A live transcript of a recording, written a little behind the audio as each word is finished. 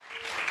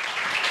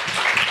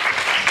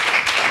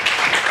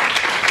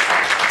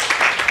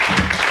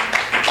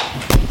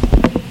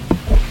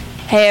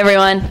Hey,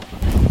 everyone.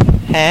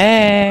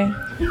 Hey.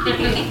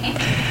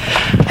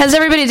 How's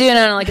everybody doing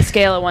on like a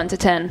scale of 1 to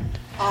 10?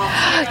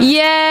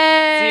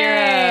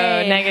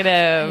 Yay! 0,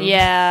 negative.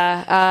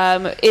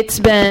 Yeah. It's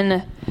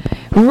been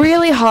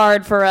really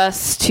hard for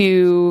us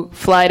to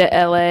fly to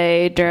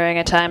LA during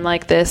a time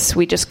like this.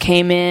 We just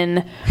came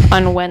in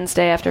on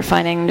Wednesday after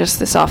finding just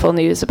this awful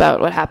news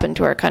about what happened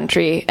to our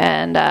country,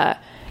 and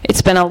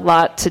it's been a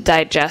lot to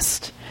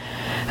digest.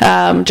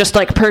 Just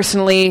like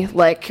personally,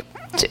 like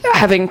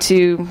having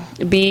to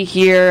be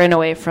here and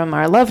away from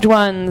our loved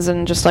ones,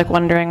 and just like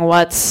wondering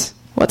what's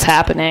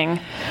happening.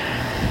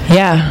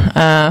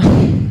 Yeah.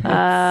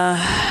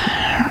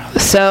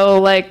 So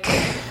like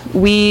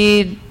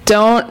we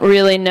don't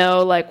really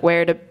know like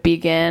where to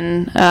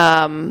begin,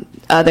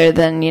 other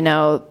than, you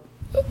know,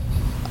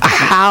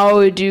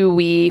 how do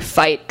we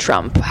fight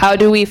Trump? How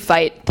do we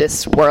fight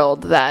this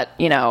world that,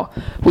 you know,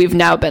 we've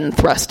now been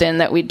thrust in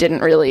that we didn't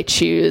really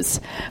choose?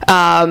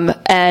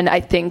 And I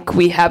think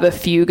we have a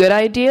few good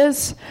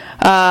ideas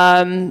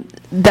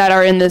that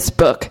are in this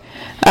book,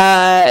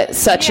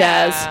 such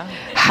as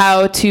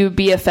how to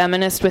be a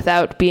feminist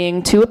without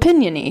being too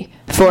opinion-y,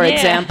 for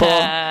example.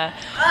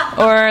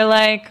 Or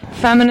like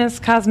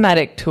feminist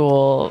cosmetic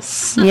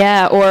tools.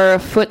 Yeah, or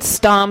foot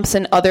stomps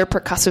and other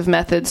percussive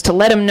methods to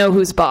let him know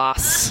who's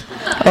boss.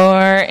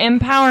 Or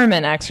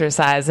empowerment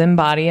exercise,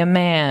 embody a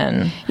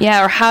man.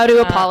 Yeah, or how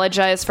to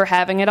apologize for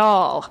having it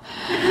all.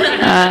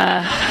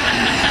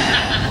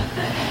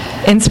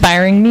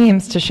 Inspiring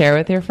memes to share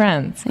with your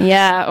friends.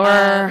 Yeah,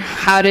 or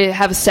how to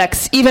have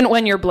sex even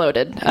when you're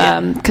bloated,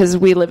 because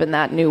we live in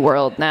that new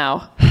world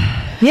now.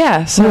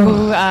 Yeah, so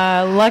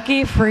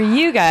lucky for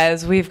you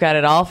guys, we've got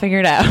it all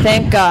figured out.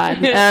 Thank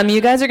God.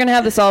 You guys are going to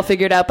have this all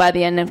figured out by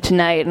the end of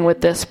tonight and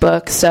with this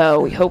book,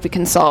 so we hope we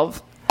can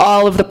solve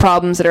all of the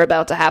problems that are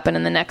about to happen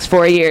in the next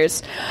 4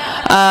 years.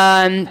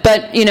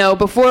 But, you know,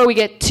 before we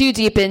get too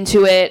deep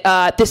into it,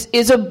 this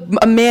is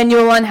a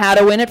manual on how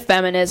to win at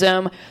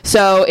feminism,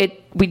 so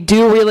we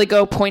do really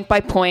go point by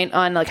point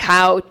on like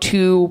how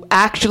to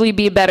actually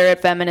be better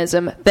at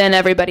feminism than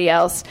everybody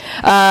else.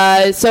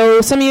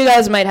 So some of you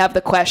guys might have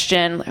the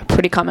question, a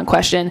pretty common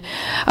question,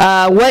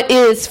 what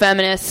is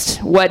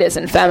feminist? What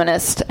isn't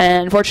feminist?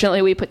 And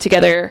fortunately, we put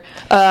together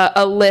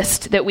a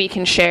list that we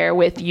can share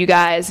with you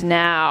guys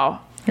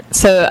now.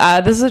 So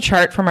this is a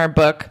chart from our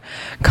book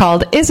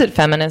called Is It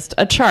Feminist?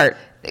 A Chart.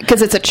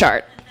 Because it's a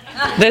chart.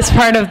 This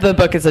part of the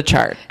book is a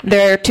chart.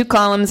 There are 2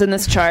 columns in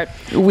this chart.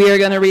 We are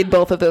going to read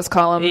both of those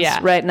columns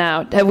right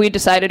now. Have we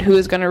decided who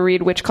is going to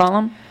read which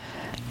column?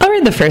 I'll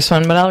read the first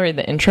one, but I'll read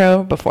the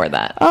intro before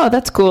that. Oh,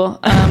 that's cool.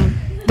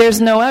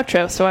 There's no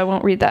outro, so I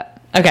won't read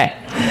that. Okay.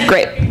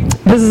 Great.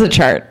 This is a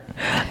chart.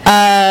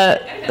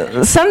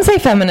 Some say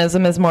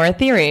feminism is more a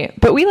theory,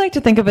 but we like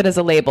to think of it as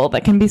a label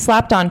that can be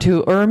slapped onto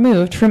or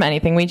removed from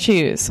anything we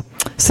choose.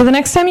 So the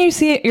next time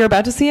you're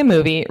about to see a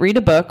movie, read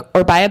a book,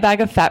 or buy a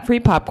bag of fat-free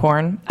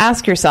popcorn,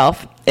 ask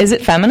yourself, is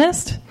it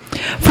feminist?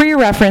 For your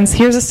reference,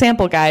 here's a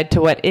sample guide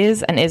to what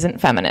is and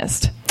isn't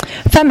feminist.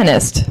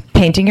 Feminist,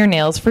 painting your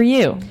nails for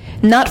you.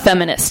 Not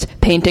feminist,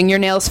 painting your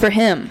nails for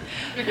him.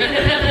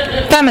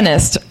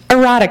 Feminist,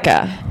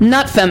 erotica.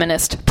 Not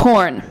feminist,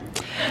 porn.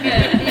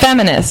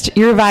 Feminist,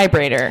 your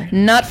vibrator.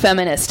 Not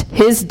feminist,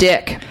 his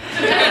dick.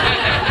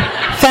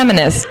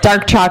 Feminist,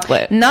 dark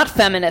chocolate. Not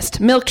feminist,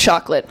 milk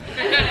chocolate.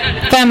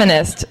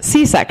 Feminist,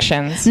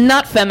 C-sections.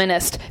 Not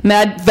feminist,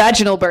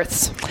 vaginal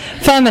births.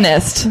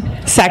 Feminist,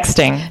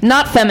 sexting.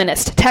 Not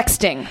feminist,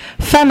 texting.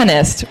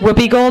 Feminist,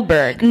 Whoopi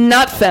Goldberg.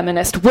 Not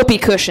feminist, whoopee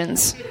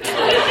cushions.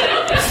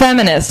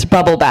 Feminist,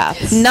 bubble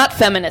baths. Not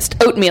feminist,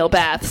 oatmeal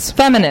baths.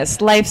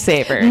 Feminist,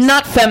 lifesavers.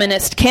 Not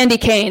feminist, candy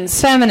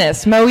canes.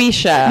 Feminist,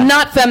 Moesha.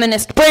 Not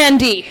feminist,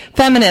 brandy.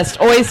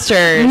 Feminist,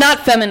 oysters. Not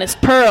feminist,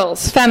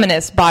 pearls.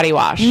 Feminist, body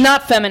wash.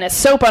 Not feminist,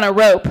 soap on a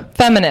rope.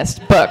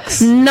 Feminist,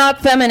 books.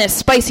 Not feminist,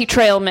 spicy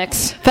trail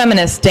mix.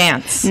 Feminist,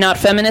 dance. Not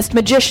feminist,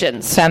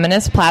 magicians.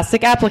 Feminist,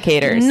 plastic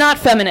applicators. Not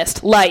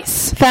feminist,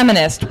 lice.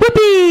 Feminist,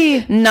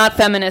 whoopee. Not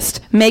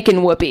feminist,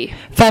 making whoopee.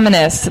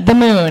 Feminist, the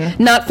moon.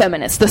 Not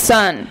feminist, the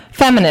sun.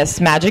 Feminist,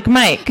 Magic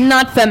Mike.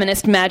 Not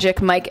feminist,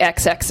 Magic Mike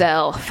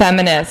XXL.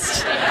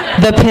 Feminist,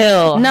 the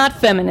pill. Not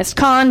feminist,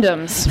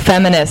 condoms.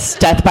 Feminist,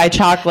 death by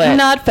chocolate.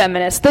 Not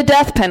feminist, the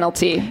death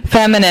penalty.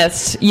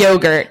 Feminist,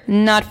 yogurt.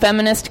 Not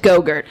feminist,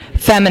 go-gurt.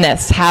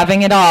 Feminist,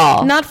 having it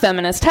all. Not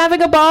feminist,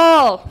 having a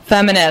ball.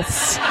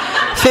 Feminist,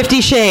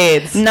 50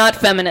 Shades. Not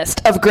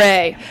feminist, of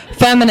gray.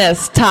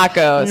 Feminist,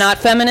 tacos. Not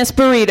feminist,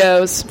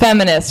 burritos.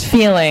 Feminist,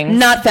 feelings.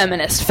 Not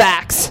feminist,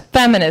 facts.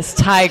 Feminist,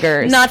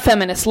 tigers. Not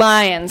feminist,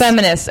 lions.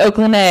 Feminist,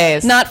 Oakland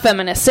A's. Not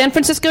feminist, San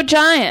Francisco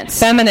Giants.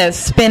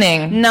 Feminist,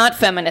 spinning. Not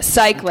feminist,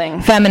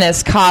 cycling.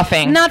 Feminist,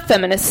 coughing. Not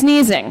feminist,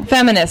 sneezing.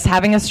 Feminist,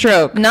 having a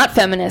stroke. Not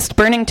feminist,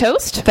 burning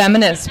toast.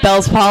 Feminist,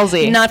 Bell's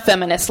palsy. Not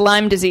feminist,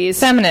 Lyme disease.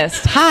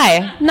 Feminist,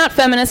 hi. Not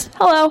feminist,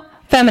 hello.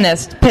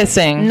 Feminist,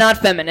 pissing. Not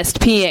feminist,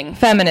 peeing.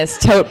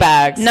 Feminist, tote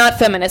bags. Not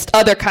feminist,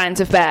 other kinds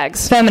of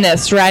bags.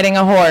 Feminist, riding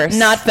a horse.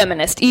 Not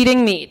feminist,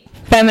 eating meat.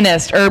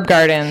 Feminist, herb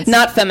gardens.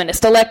 Not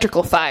feminist,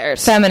 electrical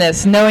fires.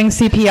 Feminist, knowing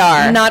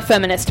CPR. Not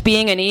feminist,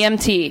 being an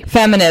EMT.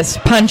 Feminist,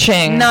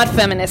 punching. Not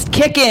feminist,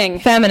 kicking.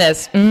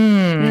 Feminist,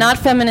 Not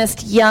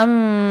feminist,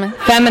 yum.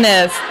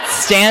 Feminist,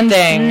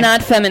 standing.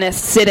 Not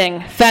feminist,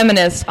 sitting.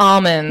 Feminist,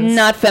 almonds.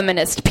 Not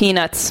feminist,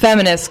 peanuts.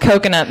 Feminist,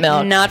 coconut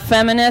milk. Not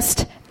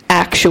feminist,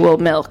 actual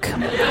milk.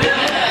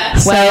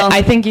 So Well,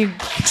 I think you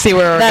see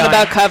where we're that going.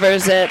 about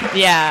covers it.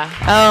 Yeah.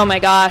 Oh my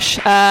gosh.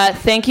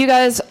 Thank you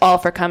guys all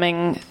for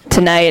coming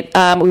tonight.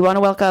 We want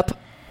to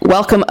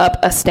welcome up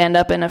a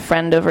stand-up and a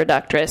friend of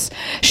Reductress.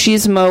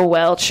 She's Mo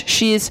Welch.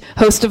 She's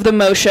host of the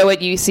Mo Show at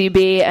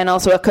UCB and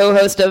also a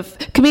co-host of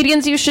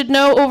Comedians You Should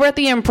Know over at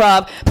the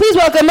Improv. Please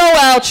welcome Mo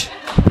Welch.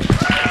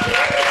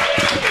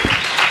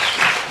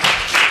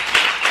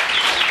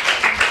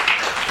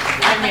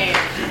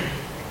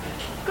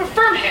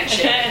 Confirm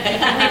handshake.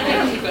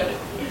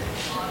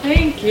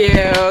 Thank you.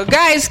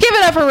 Guys, give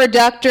it up for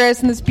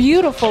Reductress and this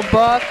beautiful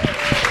book.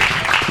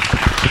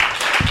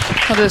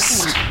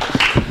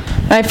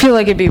 I feel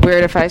like it'd be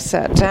weird if I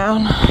sat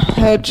down.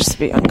 It would just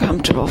be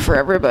uncomfortable for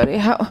everybody.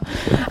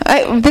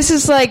 This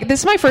is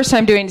my first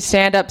time doing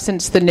stand-up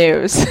since the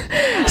news.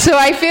 So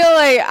I feel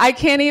like I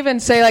can't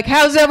even say, like,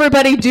 how's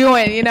everybody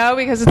doing, you know?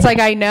 Because it's like,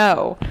 I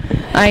know.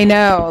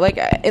 Like,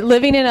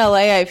 living in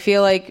LA, I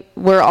feel like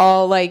we're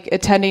all, like,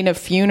 attending a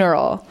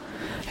funeral.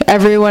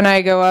 Everyone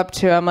I go up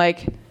to, I'm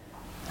like,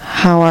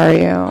 how are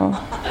you?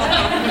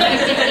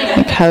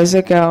 Like, how's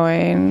it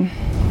going?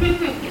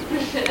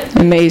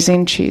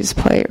 Amazing cheese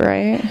plate,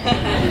 right?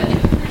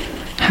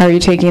 How are you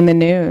taking the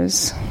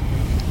news?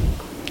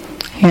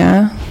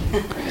 Yeah?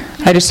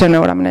 I just don't know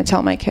what I'm going to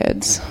tell my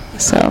kids.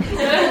 So,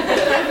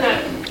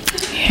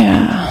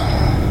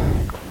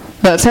 yeah.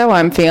 That's how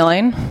I'm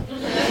feeling.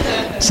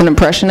 It's an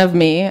impression of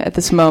me at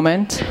this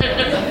moment.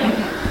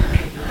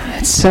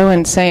 It's so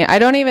insane. I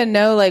don't even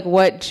know, like,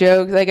 what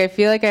jokes. Like, I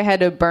feel like I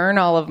had to burn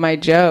all of my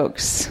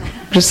jokes.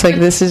 Just like,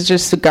 this is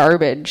just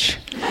garbage.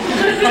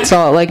 It's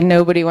all, like,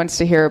 nobody wants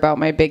to hear about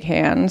my big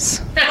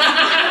hands.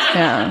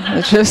 Yeah,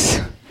 it's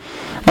just...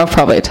 I'll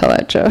probably tell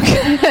that joke.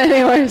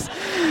 Anyways.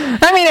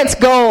 I mean, it's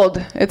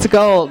gold. It's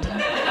gold.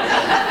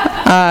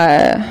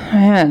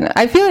 Man,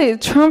 I feel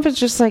like Trump is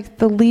just, like,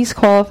 the least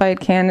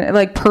qualified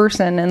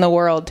person in the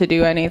world to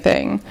do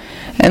anything.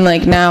 And,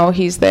 like, now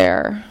he's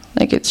there.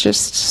 Like, it's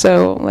just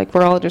so, like,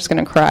 we're all just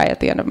going to cry at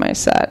the end of my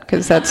set,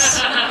 because I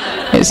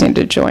just need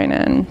to join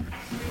in.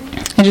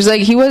 And just,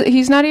 like,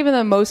 he's not even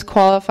the most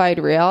qualified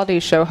reality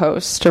show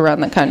host to run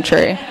the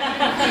country.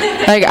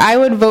 Like, I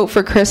would vote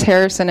for Chris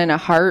Harrison in a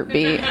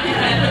heartbeat.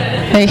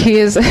 Like, he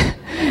is,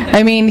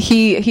 I mean,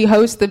 he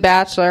hosts The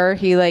Bachelor.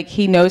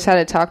 He knows how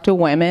to talk to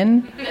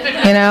women,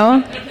 you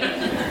know?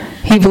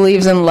 He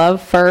believes in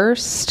love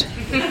first.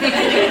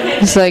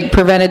 He's, like,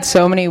 prevented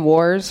so many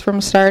wars from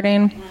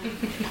starting.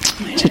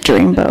 It's a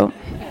dreamboat.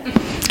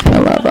 I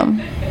love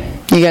him.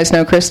 You guys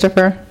know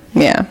Christopher?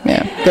 Yeah,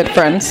 good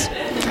friends.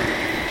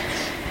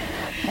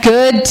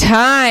 Good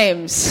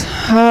times.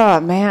 Oh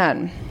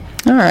man.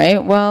 All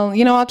right. Well,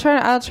 you know, I'll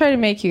try to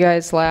make you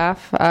guys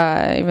laugh,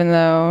 even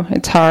though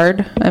it's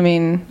hard. I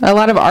mean, a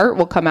lot of art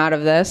will come out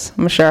of this,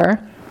 I'm sure.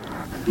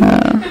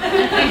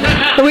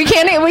 We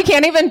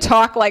can't even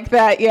talk like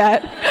that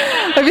yet.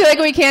 I feel like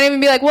we can't even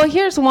be like, well,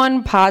 here's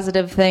one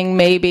positive thing,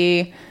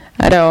 maybe.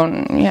 I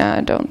don't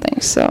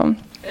think so.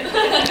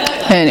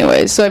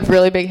 Anyways, so I have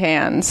really big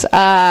hands.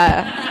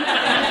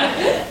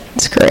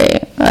 It's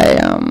great. I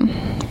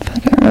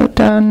wrote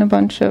down a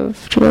bunch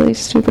of really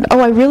stupid.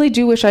 Oh, I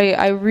really wish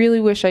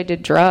I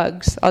did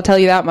drugs. I'll tell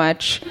you that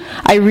much.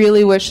 I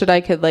really wish that I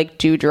could, like,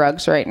 do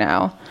drugs right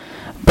now.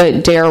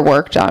 But DARE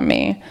worked on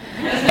me,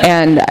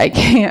 and I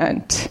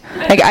can't.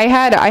 Like, I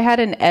had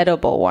an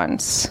edible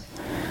once.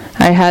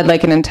 I had,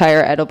 like, an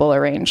entire edible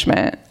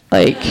arrangement.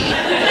 Like,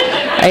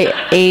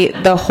 I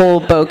ate the whole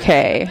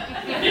bouquet.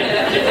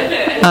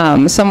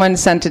 Someone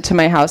sent it to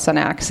my house on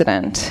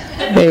accident.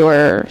 They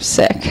were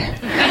sick.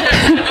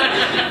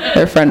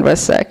 Their friend was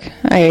sick.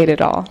 I ate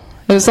it all.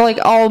 It was, like,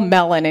 all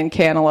melon and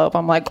cantaloupe.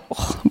 I'm like,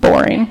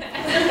 boring.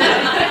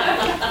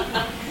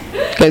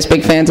 You guys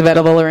big fans of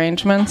edible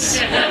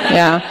arrangements?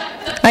 Yeah.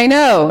 I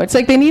know. It's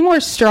like they need more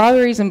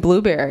strawberries and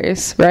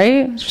blueberries,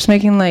 right? It's just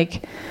making,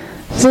 like,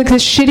 it's like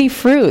this shitty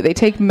fruit. They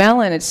take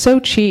melon. It's so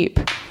cheap.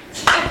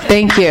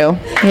 Thank you.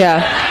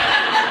 Yeah.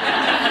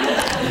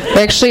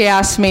 They actually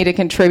asked me to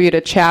contribute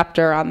a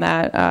chapter on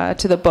that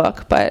to the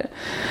book, but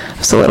I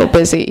was a little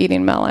busy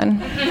eating melon.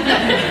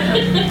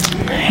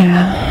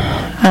 Yeah.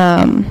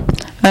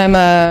 I'm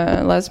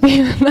a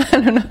lesbian. I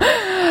don't know.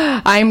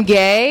 I'm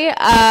gay.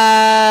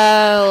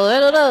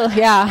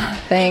 Yeah,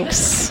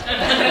 thanks.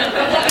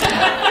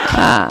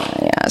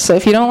 Yeah, so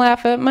if you don't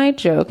laugh at my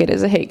joke, it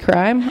is a hate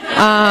crime.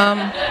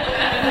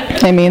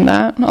 I mean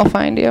that. I'll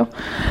find you.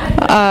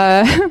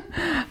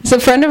 So a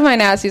friend of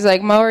mine asked, he's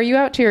like, Mo, are you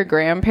out to your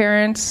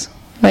grandparents?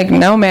 Like,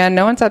 no, man,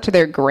 no one's out to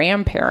their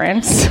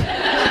grandparents.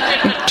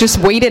 Like, just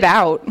wait it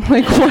out.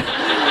 Like,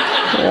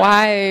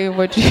 why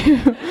would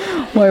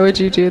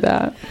you do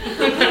that?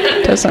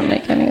 Doesn't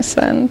make any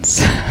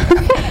sense.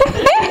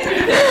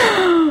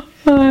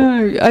 Oh,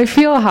 I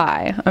feel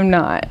high. I'm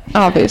not,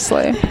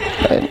 obviously,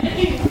 but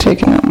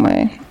taking out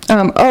my...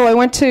 I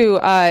went to...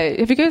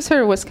 have you guys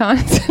heard of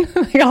Wisconsin?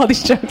 Like all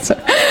these jokes.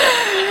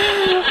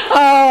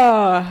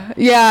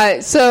 Yeah.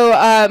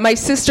 So my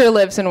sister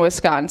lives in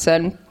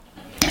Wisconsin,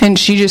 and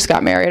she just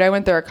got married. I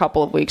went there a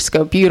couple of weeks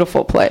ago.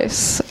 Beautiful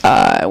place.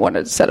 I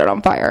wanted to set it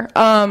on fire.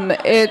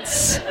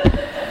 It's...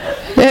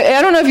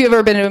 I don't know if you've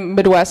ever been to a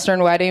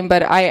Midwestern wedding,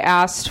 but I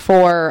asked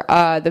for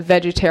the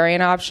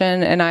vegetarian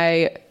option, and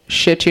I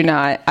shit you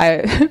not,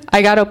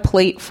 I got a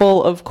plate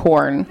full of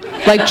corn,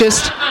 like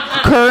just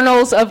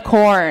kernels of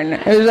corn.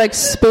 It was like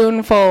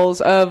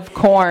spoonfuls of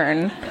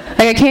corn.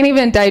 Like I can't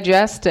even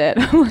digest it.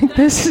 I'm like,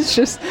 this is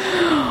just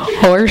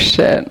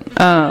horseshit.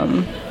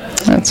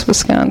 That's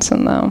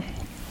Wisconsin, though.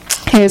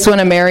 You guys want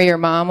to marry your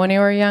mom when you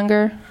were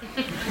younger?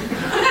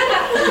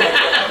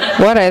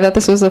 What? I thought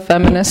this was a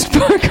feminist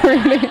book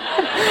reading.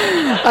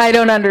 I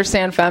don't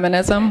understand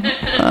feminism.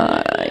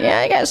 Yeah,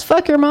 I guess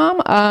fuck your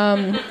mom.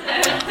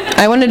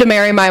 I wanted to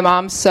marry my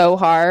mom so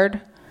hard.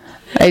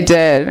 I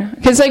did.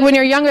 Because like when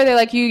you're younger, they're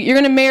like, you're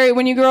going to marry,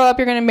 when you grow up,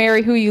 you're going to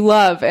marry who you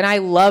love. And I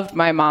loved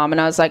my mom.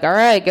 And I was like, all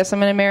right, guess I'm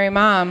going to marry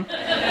mom.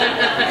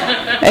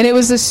 And it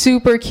was a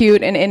super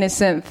cute and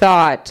innocent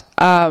thought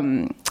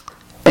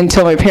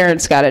until my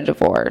parents got a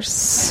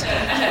divorce.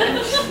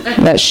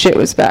 That shit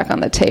was back on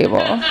the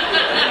table.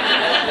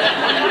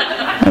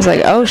 I was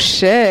like, oh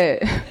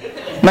shit.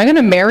 Am I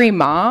gonna marry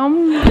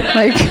mom?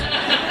 Like,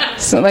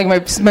 so like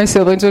my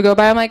siblings would go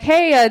by. I'm like,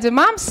 hey, did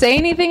mom say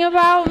anything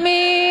about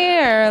me?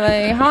 Or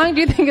like, how long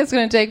do you think it's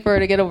gonna take for her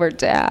to get over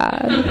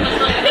dad?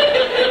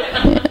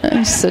 Yeah,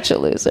 I'm such a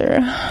loser.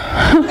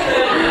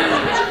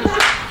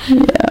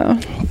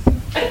 Yeah.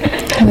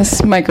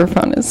 This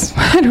microphone is,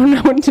 I don't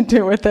know what to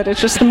do with it.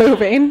 It's just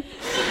moving.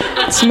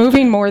 It's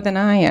moving more than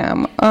I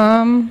am.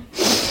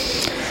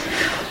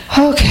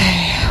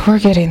 Okay, we're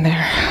getting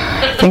there.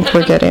 I think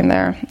we're getting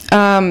there.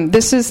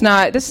 This is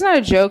not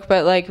a joke,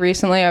 but like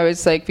recently I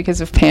was like,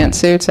 because of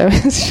pantsuits,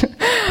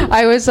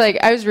 I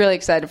was really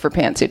excited for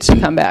pantsuits to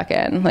come back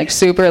in. Like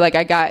super, like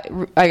I got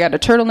a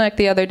turtleneck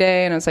the other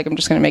day, and I was like, I'm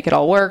just gonna make it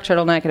all work,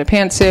 turtleneck and a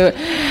pantsuit.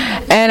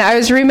 And I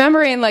was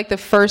remembering like the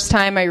first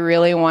time I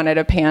really wanted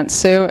a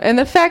pantsuit, and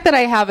the fact that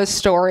I have a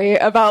story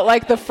about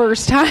like the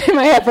first time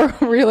I ever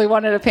really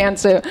wanted a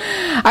pantsuit.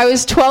 I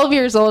was 12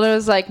 years old. I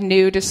was like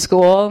new to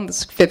school, in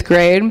 5th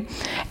grade,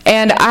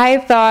 and I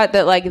thought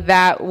that like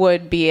that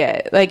would be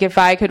it. Like if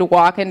I could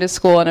walk into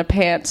school in a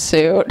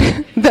pantsuit,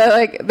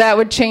 that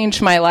would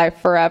change my life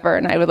forever,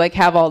 and I would like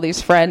have all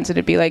these friends, and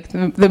it'd be like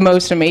the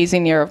most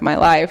amazing year of my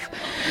life.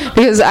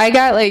 Because I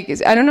got like,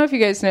 I don't know if you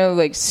guys know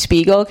like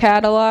Spiegel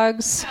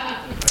catalogs.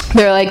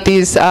 They're like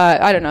these,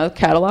 I don't know,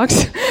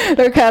 catalogs.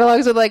 They're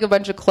catalogs with like a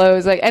bunch of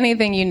clothes, like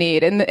anything you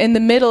need. And in the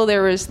middle,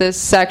 there was this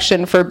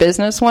section for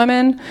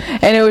businesswomen,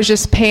 and it was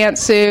just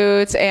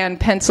pantsuits and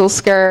pencil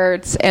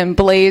skirts and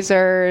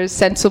blazers,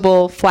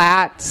 sensible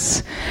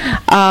flats.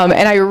 And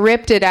I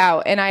ripped it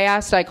out, and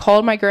I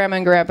called my grandma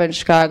and grandpa in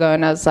Chicago,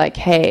 and I was like,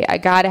 hey, I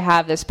got to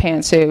have this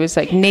pantsuit. It was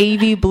like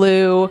navy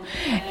blue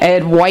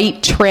and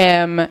white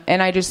trim,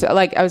 and I was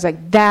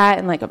like that,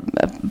 and like a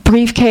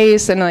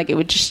briefcase, and like it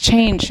would just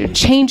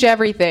change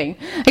everything.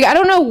 Like I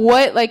don't know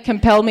what like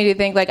compelled me to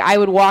think like I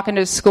would walk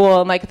into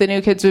school and like the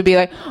kids would be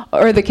like,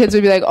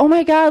 oh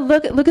my god,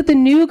 look at the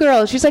new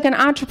girl, she's like an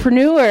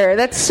entrepreneur,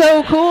 that's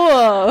so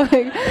cool,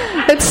 like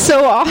that's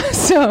so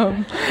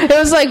awesome. It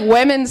was like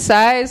women's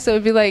size, so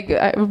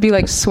I would be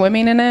like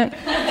swimming in it.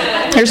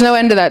 There's no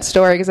end to that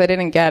story because I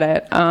didn't get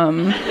it.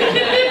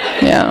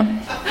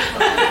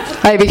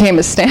 Yeah, I became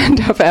a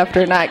stand-up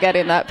after not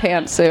getting that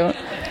pantsuit.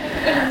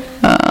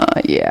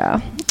 Yeah.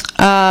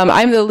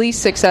 I'm the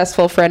least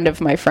successful friend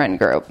of my friend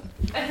group.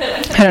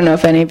 I don't know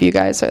if any of you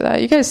guys are that.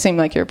 You guys seem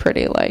like you're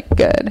pretty, like,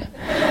 good.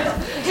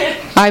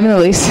 I'm the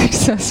least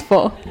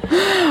successful.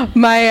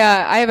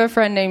 I have a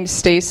friend named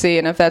Stacy,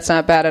 and if that's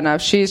not bad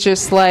enough, she's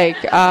just like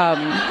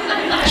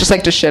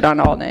to shit on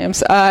all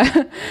names.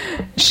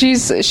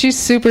 She's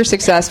super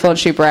successful, and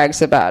she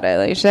brags about it.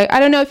 Like she's like, I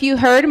don't know if you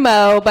heard,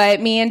 Mo, but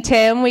me and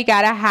Tim, we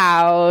got a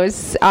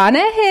house on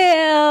a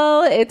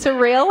hill. It's a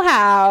real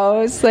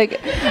house.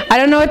 Like, I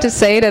don't know what to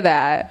say to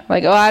that.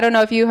 Like, oh, I don't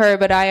know if you heard,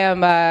 but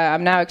I'm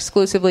now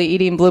exclusively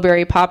eating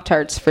blueberry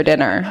Pop-Tarts for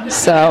dinner.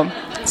 So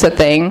it's a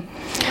thing.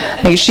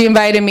 Like, she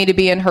invited me to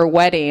be in her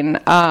wedding,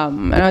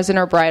 and I was in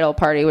her bridal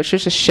party, which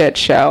was a shit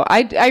show.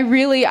 I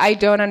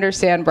don't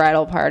understand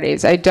bridal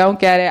parties. I don't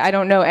get it. I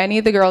don't know any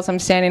of the girls I'm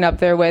standing up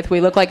there with.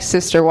 We look like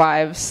sister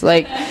wives.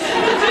 Like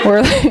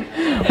we're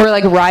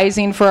like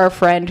rising for our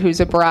friend who's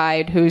a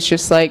bride who's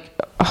just like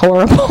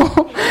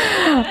horrible.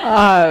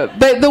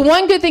 But the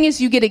one good thing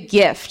is you get a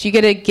gift. You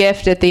get a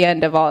gift at the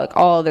end of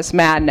all of this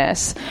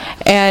madness.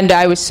 And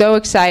I was so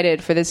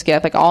excited for this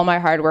gift. Like all my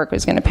hard work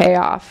was going to pay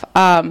off.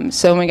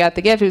 So when we got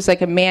the gift, it was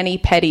like a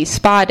mani-pedi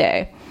spa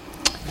day.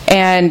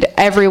 And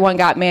everyone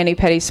got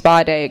mani-pedi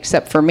spa day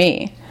except for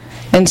me.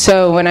 And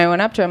so when I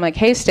went up to her, I'm like,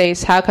 hey,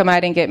 Stace, how come I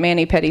didn't get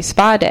mani-pedi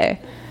spa day?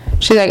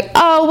 She's like,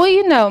 oh, well,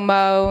 you know,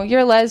 Mo,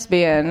 you're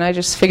lesbian. I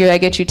just figured I'd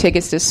get you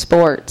tickets to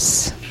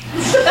sports.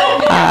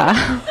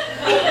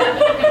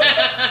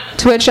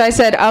 To which I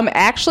said,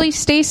 actually,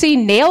 Stacy,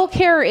 nail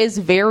care is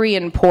very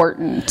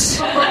important.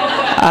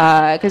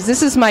 Because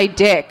this is my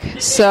dick.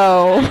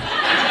 So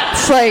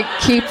it's like,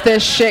 keep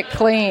this shit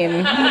clean,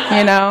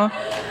 you know?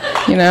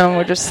 You know,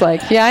 we're just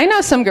like, yeah, I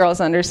know some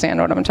girls understand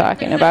what I'm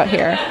talking about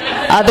here.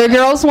 Other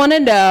girls want to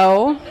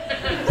know.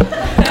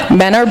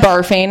 Men are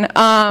barfing.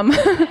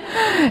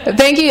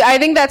 Thank you. I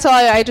think that's all.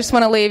 I just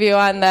want to leave you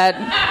on that,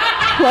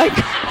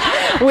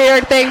 like,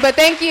 weird thing. But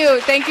thank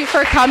you. Thank you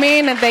for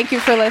coming, and thank you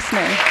for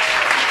listening.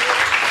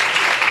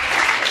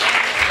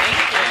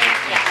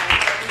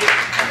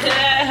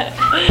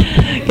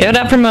 Give it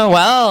up for Mo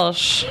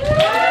Welsh.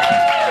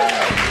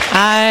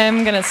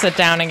 I'm going to sit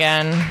down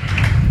again.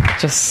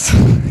 Just,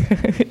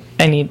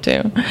 I need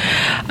to.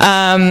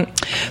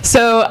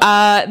 So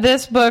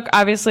this book,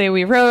 obviously,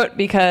 we wrote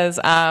because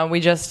we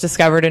just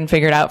discovered and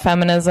figured out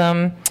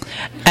feminism.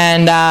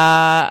 And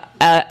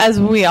as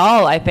we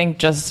all, I think,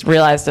 just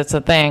realized it's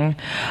a thing.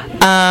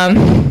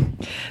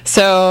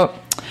 So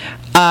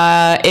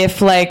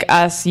if, like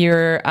us,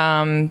 you're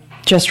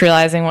just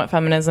realizing what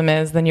feminism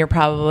is, then you're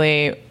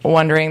probably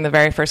wondering the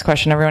very first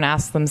question everyone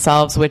asks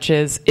themselves, which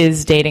is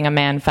dating a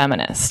man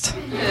feminist?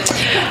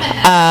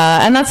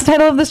 And that's the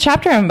title of this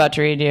chapter I'm about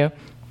to read you.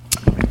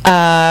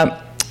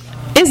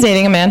 Is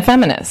dating a man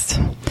feminist?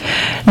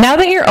 Now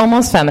that you're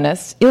almost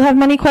feminist, you'll have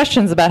many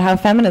questions about how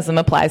feminism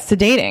applies to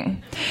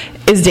dating.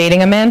 Is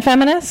dating a man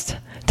feminist?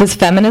 Does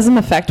feminism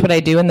affect what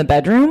I do in the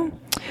bedroom?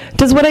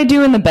 Does what I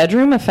do in the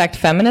bedroom affect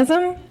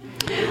feminism?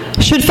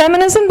 Should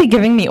feminism be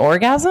giving me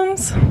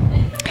orgasms?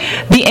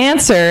 The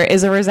answer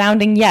is a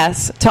resounding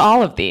yes to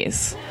all of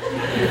these.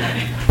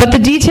 But the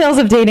details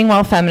of dating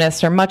while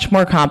feminist are much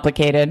more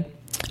complicated.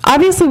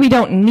 Obviously, we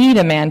don't need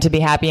a man to be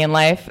happy in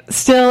life.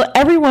 Still,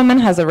 every woman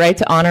has a right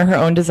to honor her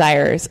own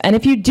desires. And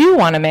if you do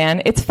want a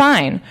man, it's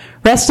fine.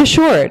 Rest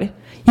assured,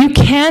 you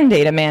can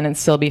date a man and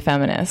still be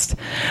feminist.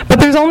 But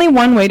there's only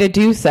one way to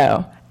do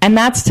so, and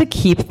that's to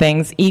keep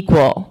things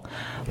equal.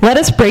 Let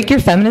us break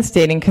your feminist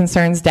dating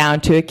concerns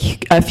down to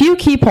a few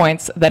key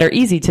points that are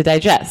easy to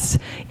digest,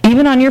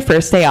 even on your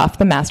first day off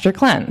the master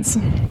cleanse.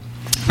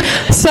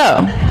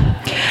 So,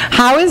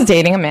 how is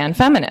dating a man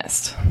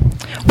feminist?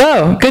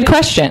 Whoa, good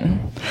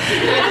question.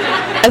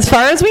 As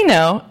far as we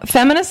know,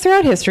 feminists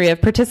throughout history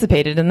have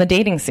participated in the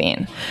dating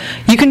scene.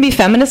 You can be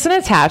feminist and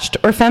attached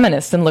or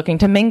feminist and looking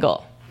to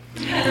mingle.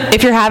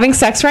 If you're having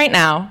sex right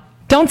now,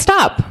 don't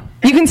stop.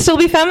 You can still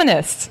be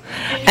feminist.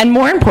 And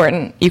more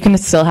important, you can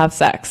still have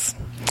sex.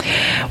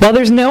 While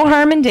there's no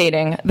harm in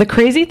dating, the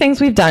crazy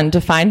things we've done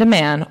to find a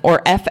man,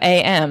 or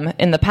FAM,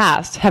 in the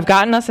past have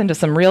gotten us into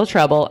some real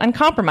trouble and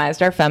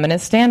compromised our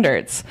feminist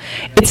standards.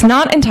 It's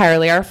not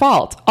entirely our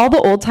fault. All the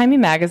old-timey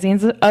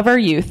magazines of our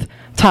youth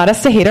taught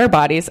us to hate our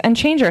bodies and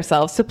change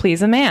ourselves to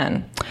please a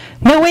man.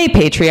 No way,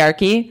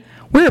 patriarchy.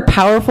 We're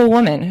powerful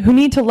women who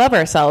need to love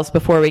ourselves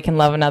before we can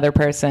love another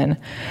person.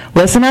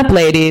 Listen up,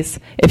 ladies.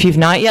 If you've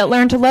not yet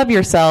learned to love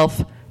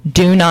yourself,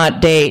 do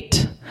not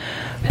date.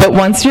 But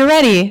once you're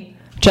ready,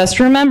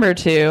 just remember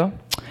to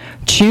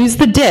choose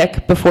the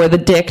dick before the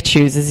dick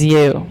chooses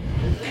you.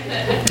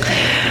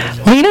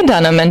 Lena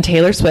Dunham and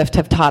Taylor Swift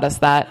have taught us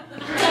that.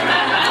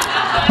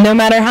 No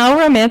matter how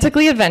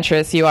romantically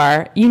adventurous you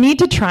are, you need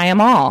to try them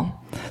all.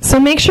 So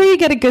make sure you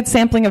get a good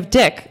sampling of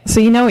dick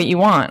so you know what you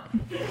want.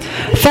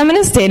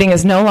 Feminist dating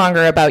is no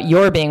longer about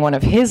your being one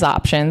of his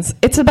options.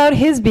 It's about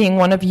his being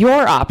one of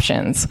your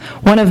options.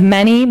 One of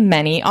many,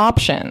 many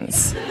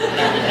options.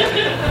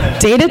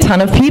 Date a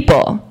ton of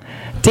people.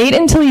 Date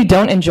until you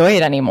don't enjoy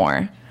it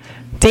anymore.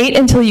 Date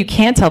until you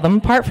can't tell them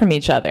apart from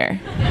each other.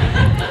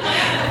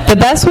 The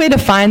best way to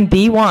find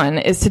the one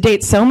is to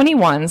date so many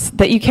ones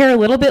that you care a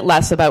little bit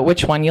less about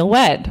which one you'll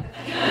wed.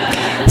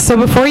 So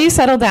before you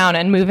settle down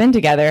and move in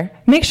together,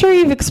 make sure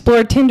you've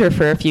explored Tinder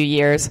for a few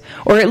years,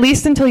 or at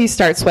least until you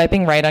start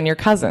swiping right on your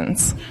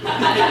cousins.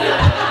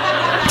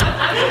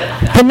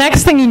 The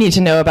next thing you need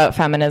to know about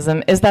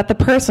feminism is that the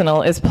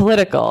personal is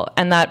political,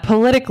 and that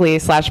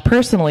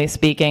politically/personally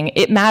speaking,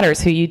 it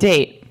matters who you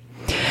date.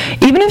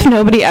 Even if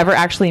nobody ever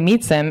actually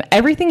meets him,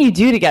 everything you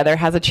do together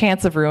has a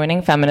chance of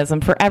ruining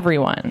feminism for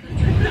everyone.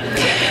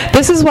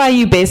 This is why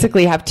you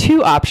basically have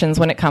two options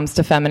when it comes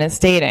to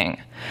feminist dating.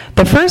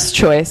 The first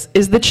choice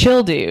is the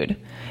chill dude.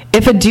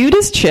 If a dude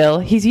is chill,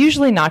 he's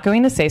usually not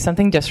going to say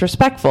something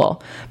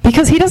disrespectful,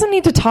 because he doesn't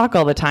need to talk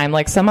all the time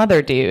like some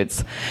other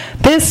dudes.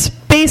 This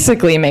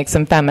basically makes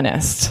him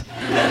feminist.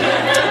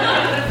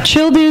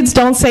 Chill dudes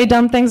don't say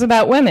dumb things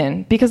about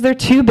women, because they're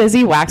too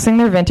busy waxing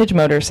their vintage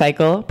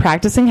motorcycle,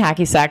 practicing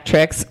hacky sack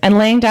tricks, and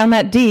laying down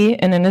that D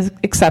in an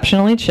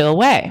exceptionally chill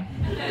way.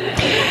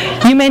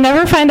 You may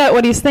never find out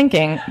what he's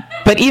thinking,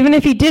 but even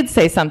if he did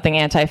say something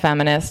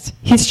anti-feminist,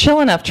 he's chill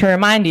enough to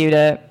remind you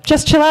to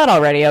just chill out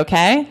already,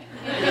 okay?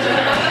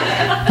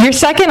 Your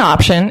second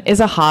option is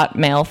a hot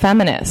male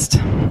feminist.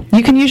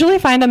 You can usually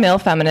find a male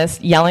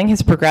feminist yelling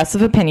his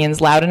progressive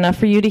opinions loud enough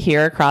for you to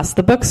hear across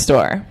the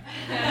bookstore.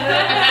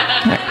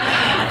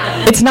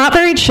 It's not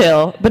very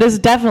chill, but is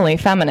definitely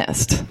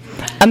feminist.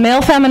 A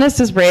male feminist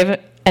is brave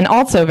and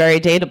also very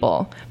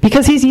dateable,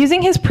 because he's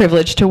using his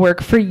privilege to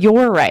work for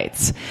your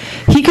rights.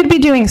 He could be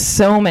doing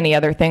so many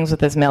other things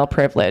with his male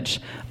privilege.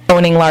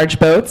 Owning large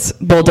boats,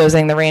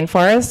 bulldozing the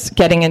rainforest,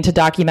 getting into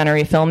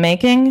documentary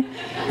filmmaking,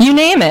 you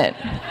name it.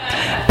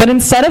 But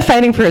instead of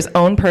fighting for his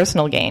own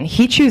personal gain,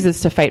 he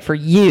chooses to fight for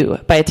you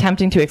by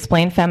attempting to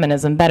explain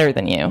feminism better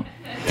than you.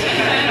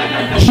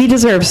 He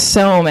deserves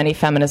so many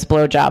feminist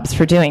blowjobs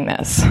for doing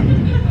this.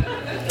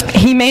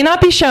 He may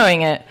not be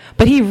showing it,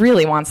 but he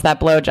really wants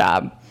that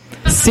blowjob.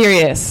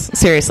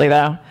 Seriously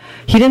though,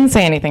 he didn't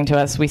say anything to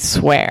us, we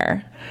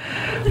swear.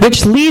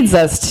 Which leads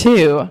us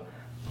to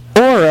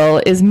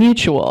oral is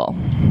mutual.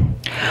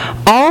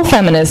 All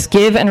feminists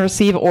give and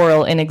receive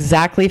oral in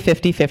exactly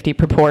 50-50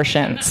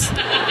 proportions.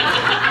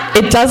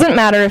 It doesn't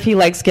matter if he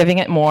likes giving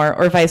it more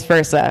or vice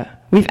versa.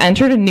 We've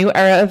entered a new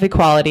era of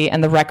equality,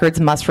 and the records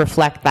must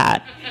reflect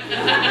that.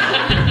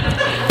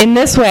 In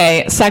this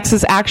way, sex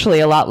is actually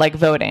a lot like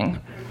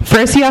voting.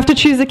 First you have to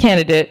choose a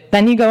candidate,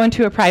 then you go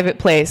into a private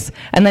place,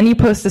 and then you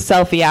post a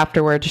selfie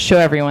afterward to show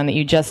everyone that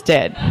you just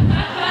did.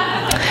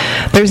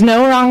 There's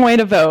no wrong way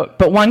to vote,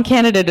 but one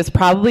candidate is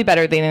probably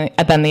better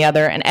than the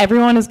other, and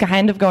everyone is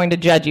kind of going to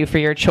judge you for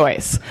your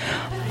choice.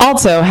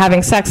 Also,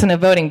 having sex in a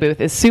voting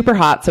booth is super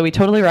hot, so we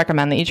totally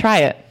recommend that you try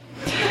it.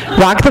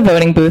 Rock the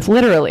voting booth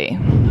literally.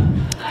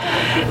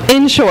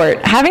 In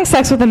short, having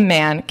sex with a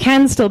man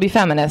can still be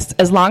feminist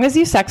as long as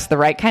you sex the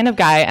right kind of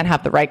guy and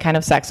have the right kind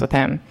of sex with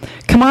him.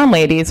 Come on,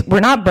 ladies, we're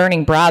not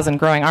burning bras and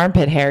growing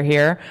armpit hair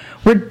here.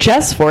 We're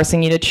just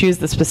forcing you to choose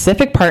the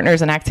specific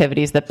partners and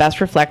activities that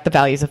best reflect the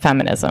values of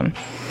feminism.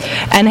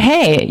 And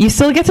hey, you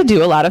still get to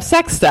do a lot of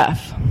sex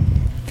stuff.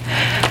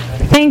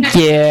 Thank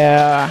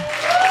you.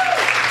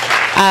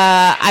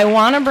 I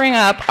want to bring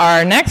up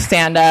our next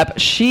stand-up.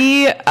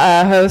 She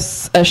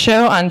hosts a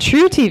show on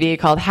True TV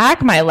called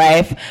Hack My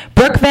Life,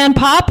 Brooke Van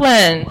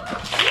Poppelen.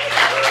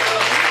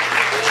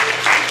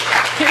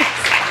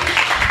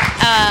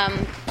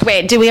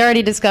 Wait, did we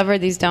already discover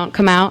these don't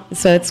come out?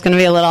 So it's going to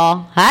be a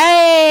little,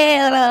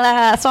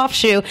 soft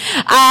shoe.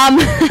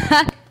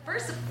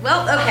 First,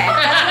 well, okay.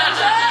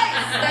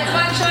 That's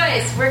one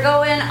choice. We're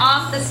going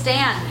off the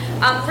stand.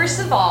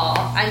 First of all,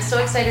 I'm so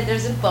excited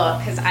there's a book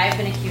because I've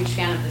been a huge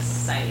fan of this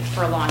site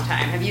for a long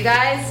time. Have you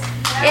guys?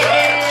 It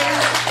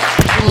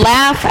is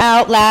laugh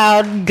out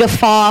loud,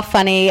 guffaw,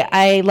 funny.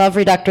 I love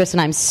Reductress, and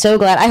I'm so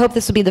glad. I hope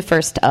this will be the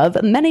first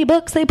of many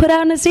books they put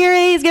out in a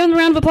series. Give them a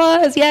round of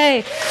applause.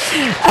 Yay.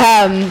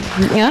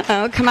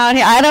 Come out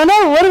here. I don't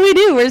know. What do we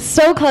do? We're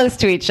so close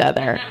to each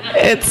other.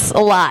 It's a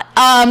lot.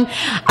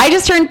 I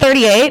just turned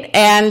 38,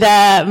 and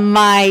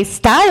my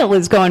style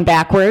is going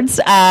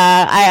backwards.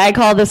 I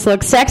call this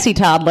look sexy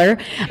toddler.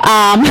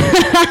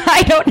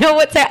 I don't know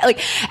what's like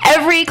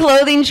every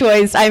clothing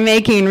choice I'm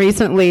making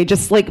recently,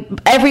 just like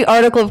every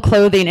article of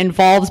clothing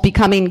involves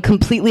becoming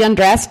completely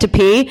undressed to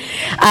pee.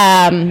 So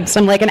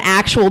I'm like an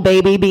actual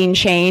baby being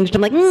changed.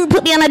 I'm like,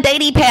 put me on a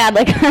dating pad.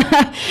 Like,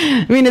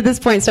 I mean, at this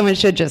point, someone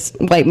should just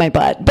wipe my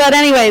butt. But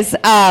anyways,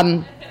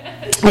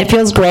 it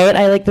feels great.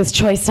 I like this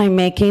choice I'm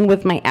making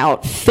with my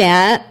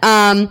outfit.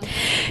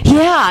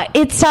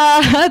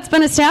 It's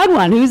been a sad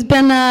one. Who's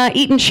been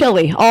eating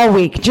chili all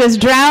week? Just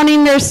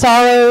drowning their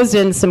sorrows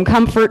in some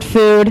comfort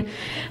food.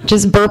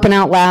 Just burping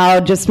out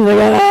loud. Just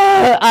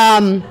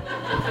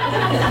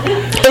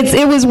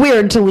it was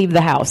weird to leave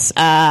the house,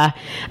 I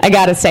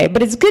gotta say,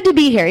 but it's good to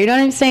be here. You know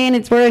what I'm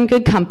saying? We're in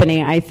good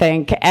company, I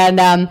think. And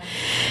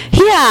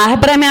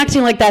but I'm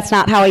acting like that's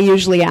not how I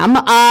usually am.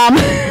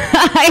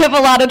 I have a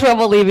lot of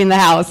trouble leaving the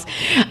house.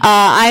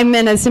 I'm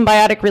in a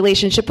symbiotic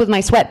relationship with my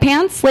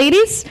sweatpants,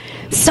 ladies.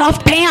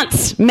 Soft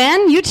pants,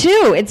 men, you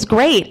too. It's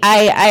great.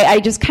 I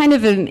just kind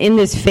of am in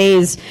this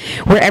phase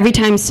where every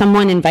time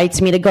someone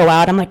invites me to go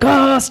out, I'm like,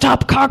 oh,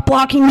 stop cock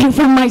blocking me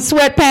from my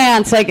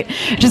sweatpants. Like,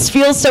 it just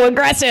feels so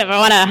aggressive. I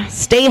want to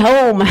stay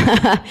home.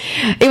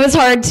 It was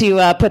hard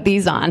to put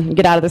these on,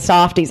 get out of the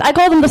softies. I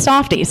call them the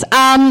softies.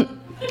 And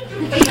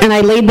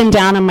I laid them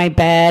down on my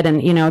bed,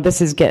 and,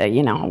 this is,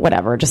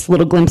 whatever, just a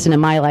little glimpse into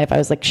my life. I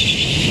was like,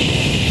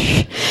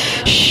 shh,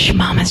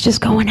 Mama's just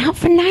going out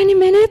for 90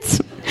 minutes.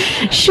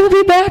 She'll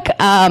be back.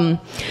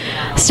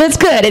 So it's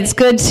good. It's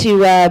good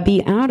to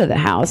be out of the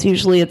house.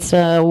 Usually it's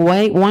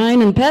white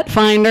wine and pet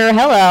finder.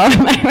 Hello.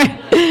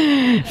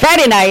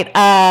 Friday night.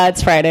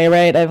 It's Friday,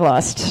 right? I've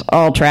lost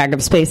all track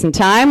of space and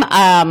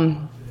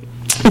time.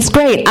 It's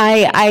great.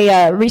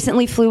 I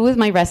recently flew with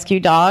my rescue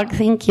dog.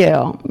 Thank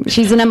you.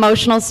 She's an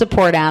emotional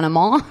support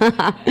animal.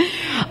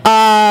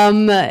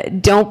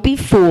 Don't be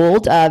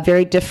fooled.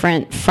 Very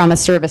different from a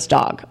service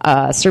dog.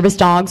 Service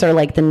dogs are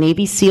like the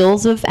Navy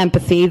SEALs of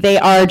empathy. They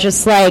are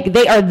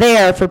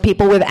there for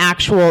people with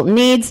actual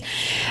needs.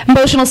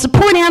 Emotional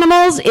support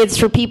animals, it's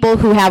for people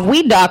who have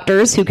weed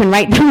doctors who can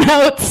write them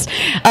notes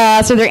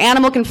so their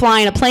animal can fly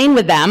in a plane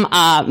with them.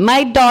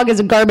 My dog is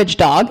a garbage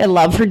dog. I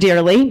love her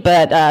dearly,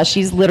 but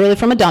she's literally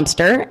from a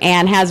dumpster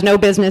and has no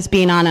business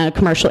being on a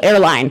commercial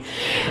airline.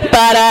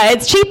 But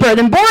it's cheaper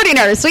than boarding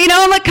her. So,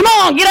 I'm like, come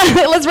on,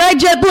 let's ride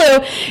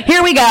JetBlue.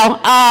 Here we go.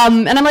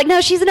 And I'm like,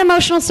 no, she's an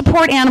emotional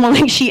support animal.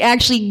 Like, she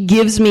actually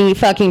gives me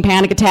fucking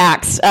panic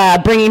attacks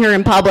bringing her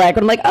in public.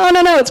 But I'm like, oh,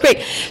 no, it's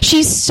great.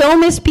 She's so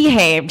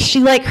misbehaved.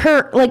 She's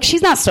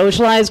not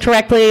socialized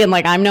correctly, and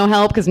like I'm no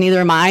help because neither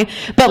am I.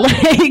 But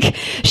like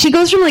she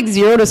goes from like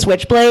 0 to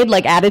switchblade,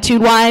 like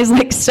attitude-wise,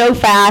 like so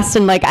fast,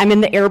 and like I'm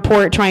in the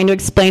airport trying to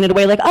explain it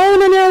away, like,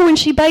 oh no, when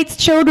she bites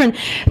children,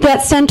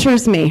 that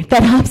centers me,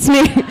 that helps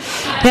me,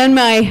 and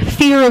my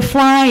fear of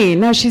flying.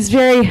 No, she's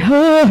very,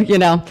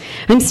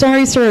 I'm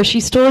sorry, sir, she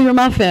stole your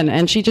muffin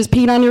and she just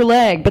peed on your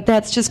leg, but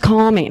that's just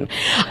calming.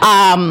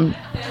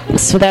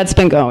 So that's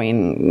been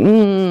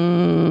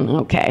going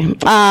okay.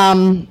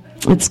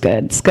 It's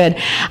good.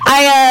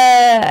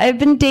 I've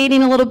been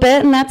dating a little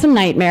bit, and that's a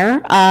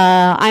nightmare.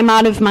 I'm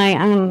out of my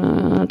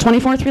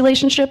 24th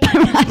relationship.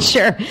 I'm not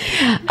sure.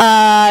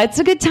 It's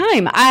a good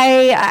time.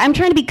 I'm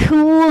trying to be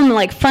cool and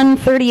like fun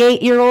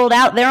 38-year-old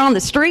out there on the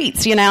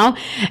streets,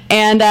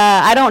 and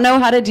I don't know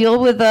how to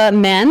deal with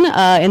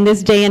men in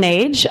this day and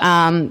age.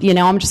 I'm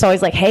just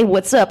always like, hey,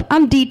 what's up?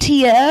 I'm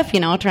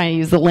DTF, trying to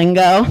use the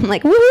lingo. I'm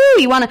like, woohoo,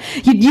 you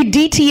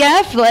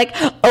DTF, like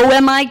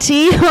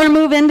OMIT, or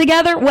move in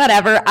together?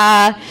 Whatever.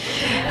 I'm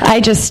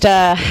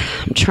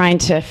trying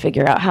to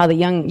figure out how the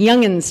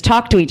youngins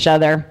talk to each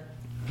other.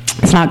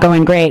 It's not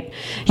going great.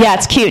 Yeah,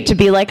 it's cute to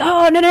be like,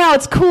 oh, no,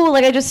 it's cool.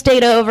 Like, I just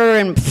stayed over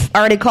and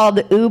already called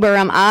the Uber.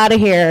 I'm out of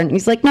here. And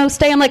he's like, no,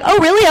 stay. I'm like, oh,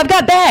 really? I've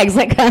got bags.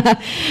 Like,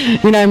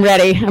 I'm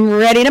ready. I'm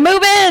ready to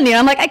move in.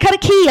 I'm like, I cut a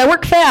key. I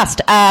work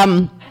fast.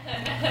 I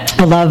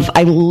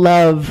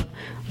love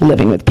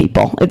living with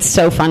people. It's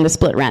so fun to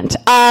split rent.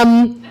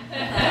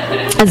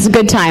 It's a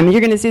good time.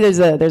 You're going to see there's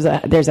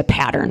a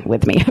pattern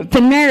with me. I've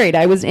been married.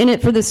 I was in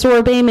it for the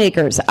sorbet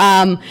makers.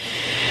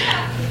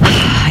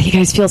 You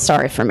guys feel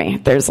sorry for me.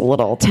 There's a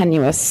little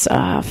tenuous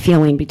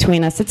feeling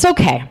between us. It's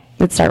okay.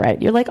 It's all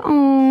right. You're like,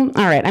 oh,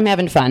 all right. I'm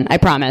having fun. I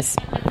promise.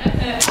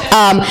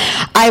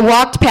 I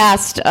walked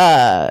past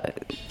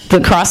the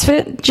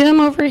CrossFit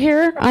gym over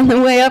here on the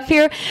way up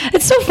here.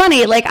 It's so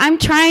funny. Like, I'm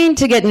trying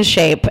to get in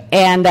shape,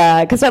 and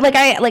because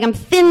I'm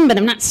thin, but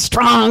I'm not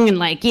strong, and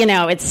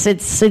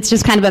it's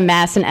just kind of a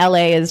mess. And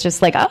LA is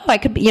just like, oh, I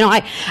could be,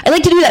 I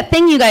like to do that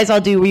thing you guys all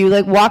do where you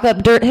like walk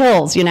up dirt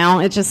hills.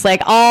 It's just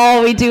like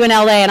all we do in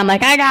LA, and I'm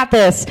like, I got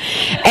this.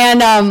 And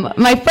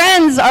my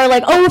friends are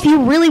like, oh, if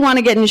you really want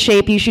to get in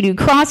shape, you should do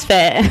CrossFit.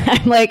 And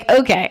I'm like,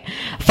 okay,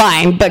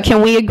 fine, but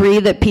can we agree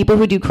that people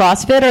who do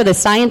CrossFit are the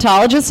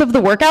Scientologists of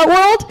the workout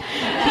world?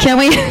 Can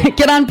we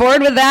get on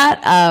board with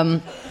that?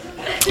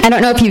 I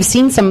don't know if you've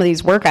seen some of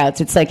these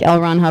workouts. It's like L.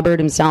 Ron Hubbard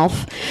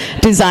himself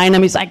designed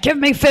them. He's like, give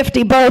me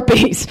 50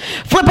 burpees.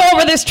 Flip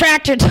over this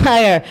tractor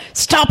tire.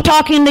 Stop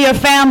talking to your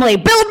family.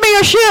 Build me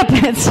a ship.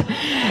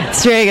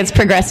 It's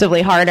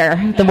progressively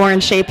harder the more in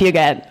shape you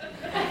get.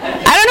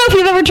 I don't know if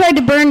you've ever tried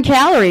to burn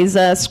calories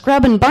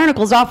scrubbing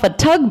barnacles off a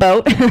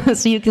tugboat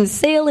so you can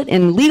sail it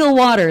in legal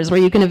waters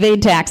where you can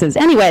evade taxes.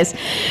 Anyways,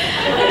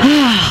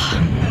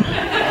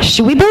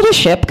 should we build a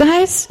ship,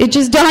 guys? It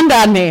just dawned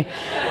on me.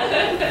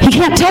 He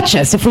can't touch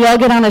us if we all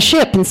get on a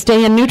ship and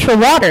stay in neutral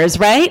waters,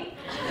 right?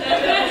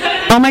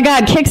 Oh my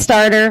God,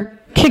 Kickstarter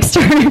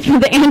for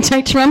the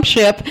anti-Trump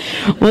ship.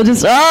 We'll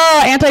just,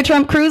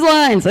 anti-Trump cruise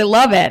lines. I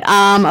love it.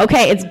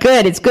 Okay,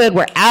 it's good.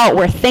 We're out.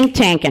 We're think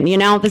tanking.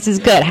 This is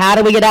good. How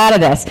do we get out of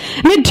this?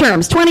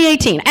 Midterms,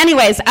 2018.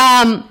 Anyways,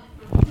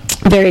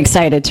 very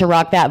excited to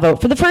rock that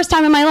vote for the first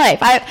time in my life.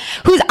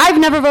 I've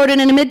never voted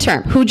in a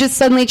midterm. Who just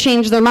suddenly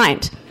changed their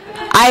mind?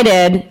 I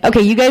did.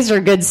 Okay, you guys are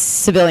good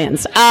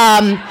civilians.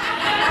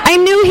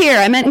 I'm new here.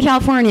 I met in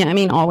California.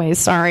 Always.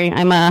 Sorry.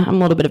 I'm a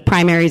little bit of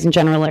primaries and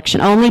general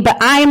election only,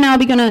 but I am now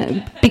going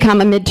to become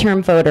a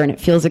midterm voter, and it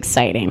feels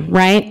exciting,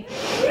 right?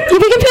 If you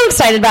can feel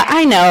excited about it,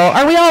 I know.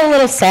 Are we all a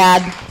little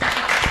sad?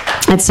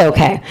 It's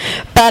okay.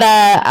 But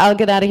I'll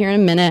get out of here in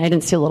a minute. I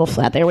didn't see a little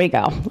flat. There we go.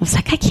 I was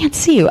like, I can't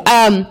see you.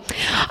 I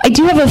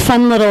do have a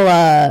fun little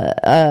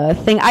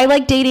thing. I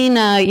like dating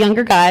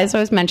younger guys. I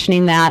was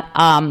mentioning that.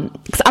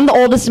 Because I'm the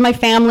oldest in my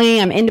family.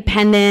 I'm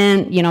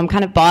independent. I'm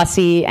kind of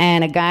bossy.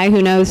 And a guy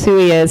who knows who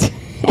he is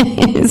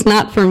is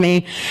not for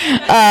me.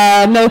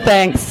 No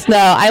thanks. No,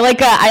 I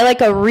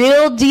like a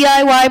real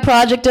DIY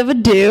project of a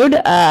dude.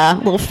 A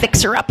little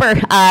fixer-upper.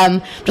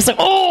 Just like,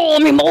 oh,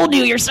 let me mold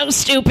you. You're so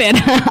stupid.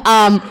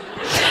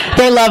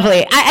 They're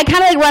lovely. I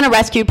kind of like run a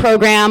rescue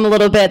program a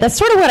little bit. That's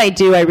sort of what I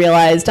do, I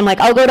realized. I'm like,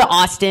 I'll go to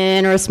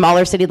Austin or a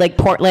smaller city like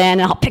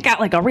Portland, and I'll pick out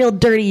like a real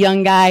dirty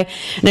young guy,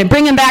 and I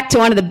bring him back to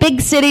one of the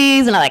big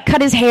cities, and I like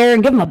cut his hair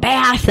and give him a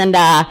bath, and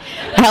I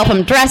help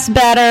him dress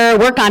better,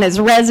 work on his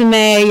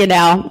resume,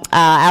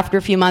 after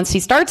a few months, he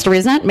starts to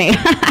resent me.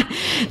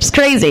 It's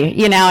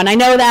crazy, and I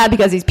know that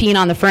because he's peeing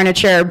on the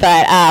furniture,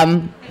 but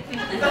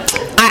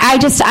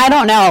I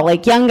don't know.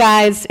 Like young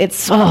guys,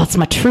 it's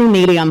my true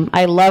medium.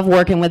 I love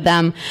working with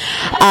them.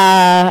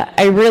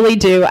 I really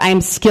do.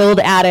 I'm skilled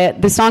at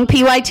it. The song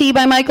PYT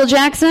by Michael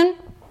Jackson,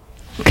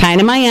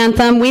 kind of my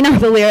anthem. We know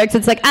the lyrics.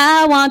 It's like,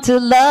 I want to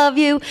love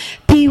you,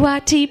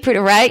 P-Y-T, pretty,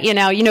 right? You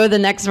know the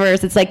next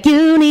verse. It's like,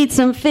 you need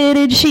some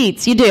fitted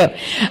sheets. You do. And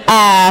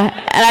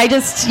I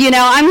just,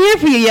 I'm here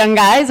for you young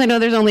guys. I know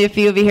there's only a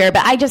few of you here,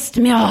 but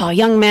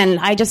young men,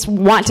 I just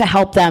want to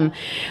help them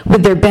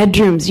with their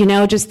bedrooms,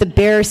 just the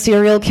bare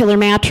serial killer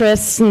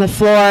mattress on the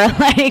floor,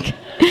 like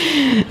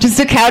just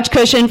a couch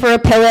cushion for a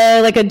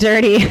pillow, like a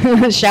dirty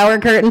shower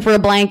curtain for a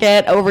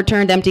blanket,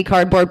 overturned empty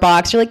cardboard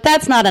box. You're like,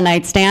 that's not a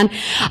nightstand.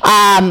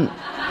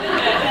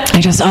 I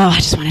just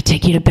want to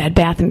take you to Bed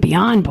Bath &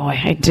 Beyond, boy.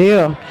 I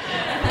do.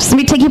 Just let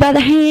me take you by the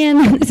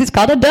hand. This is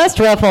called a dust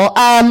ruffle.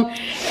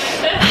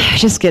 I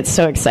just get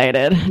so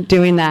excited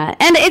doing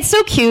that. And it's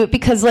so cute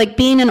because, like,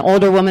 being an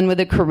older woman with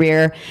a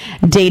career,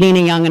 dating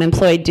a young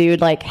unemployed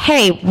dude, like,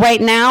 hey,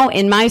 right now,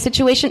 in my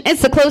situation,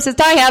 it's the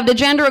closest I have to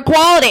gender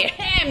equality.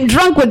 I'm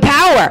drunk with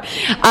power.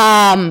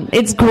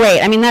 It's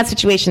great. I mean, that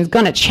situation's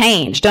going to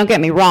change. Don't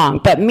get me wrong.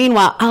 But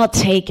meanwhile, I'll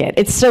take it.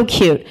 It's so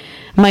cute.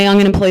 My young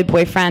unemployed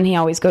boyfriend, he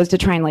always goes to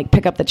try and, like,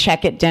 pick up the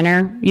check at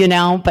dinner,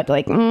 but,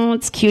 like,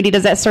 it's cute. He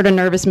does that sort of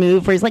nervous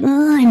move where he's like,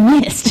 I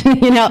missed,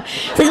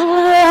 It's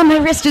like, my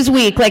wrist is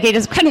weak. Like, he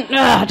just couldn't,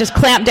 just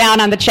clamp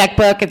down on the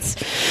checkbook.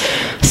 It's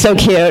so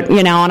cute,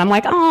 and I'm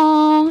like,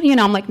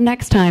 I'm like,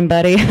 next time,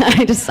 buddy.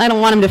 I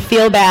don't want him to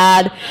feel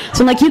bad.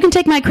 So I'm like, you can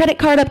take my credit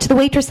card up to the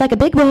waitress like a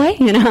big boy,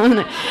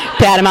 and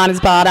pat him on his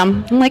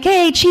bottom. I'm like,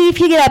 hey, chief,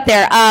 you get up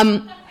there.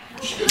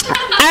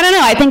 I don't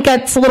know. I think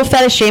that's a little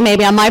fetishy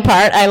maybe on my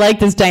part. I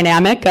like this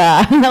dynamic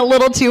a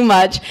little too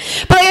much.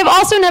 But I've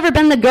also never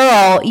been the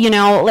girl,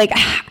 like,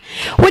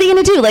 what are you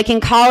going to do? Like in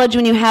college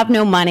when you have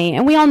no money,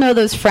 and we all know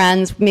those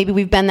friends, maybe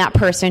we've been that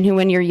person who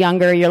when you're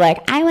younger, you're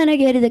like, I want to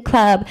go to the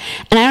club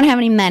and I don't have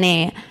any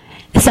money.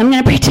 So I'm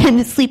going to pretend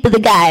to sleep with a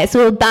guy so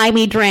he'll buy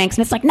me drinks.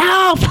 And it's like,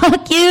 no,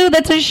 fuck you.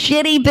 That's a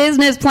shitty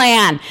business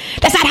plan.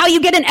 That's not how you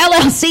get an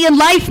LLC in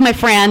life, my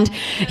friend.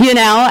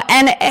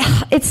 And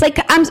it's like,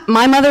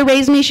 my mother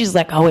raised me. She's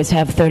like, always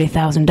have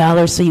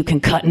 $30,000 so you can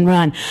cut and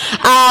run.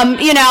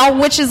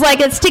 Which is like,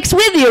 it sticks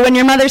with you when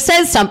your mother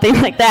says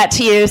something like that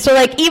to you. So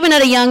like, even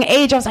at a young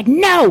age, I was like,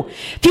 no,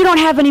 if you don't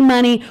have any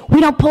money, we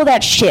don't pull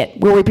that shit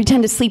where we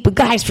pretend to sleep with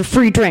guys for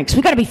free drinks.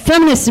 We got to be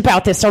feminists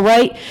about this, all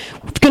right?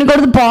 If you're going to go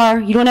to the bar,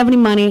 you don't have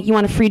any money, you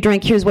want a free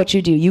drink, here's what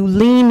you do. You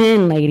lean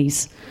in,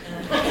 ladies,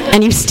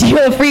 and you steal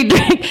a free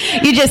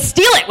drink. You just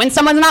steal it when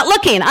someone's not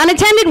looking.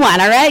 Unattended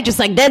one, all right? Just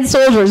like dead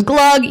soldiers,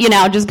 glug,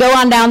 just go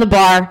on down the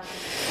bar.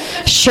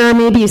 Sure,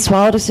 maybe you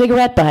swallowed a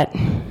cigarette, but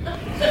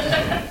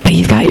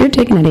you've got your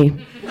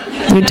dignity.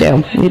 You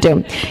do.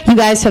 You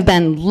guys have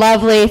been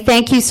lovely.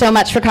 Thank you so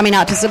much for coming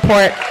out to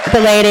support the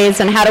ladies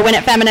and How to Win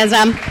at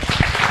Feminism.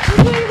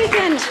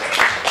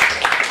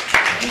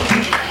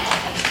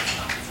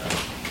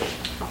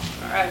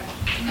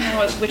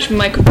 Which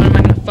microphone am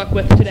I going to fuck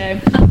with today?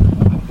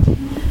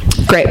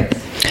 Great.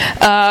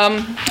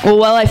 Well,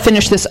 while I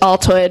finish this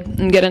Altoid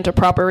and get into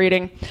proper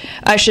reading,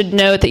 I should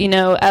note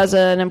that, as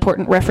an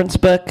important reference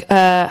book,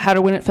 How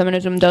to Win at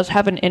Feminism does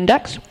have an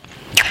index.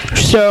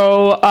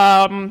 So,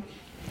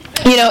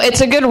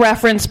 it's a good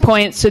reference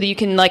point so that you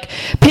can, like,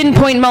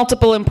 pinpoint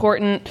multiple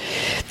important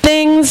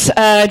things.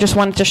 I just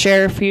wanted to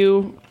share a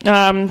few,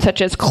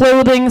 such as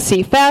clothing,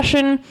 see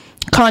fashion,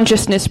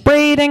 consciousness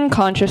braiding,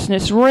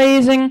 consciousness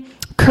raising,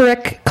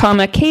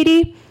 Couric,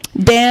 Katie,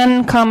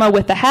 Dan,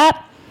 with a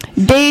hat,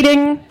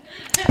 dating,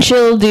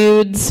 chill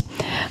dudes,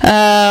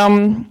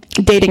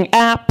 dating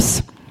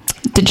apps,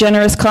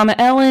 DeGeneres,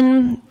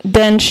 Ellen,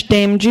 Bench,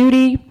 Dame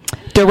Judy,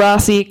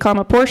 DeRossi,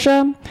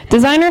 Portia,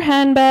 designer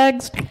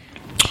handbags,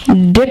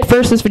 dick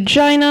versus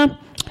vagina,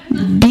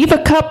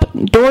 Diva Cup,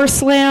 door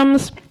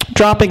slams,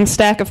 dropping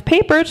stack of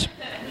papers,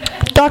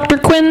 Dr.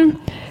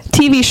 Quinn,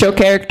 TV show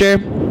character,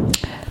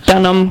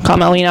 Dunham,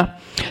 Alina.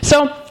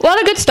 So, a lot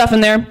of good stuff in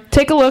there.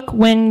 Take a look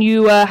when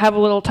you have a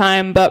little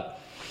time,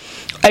 but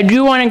I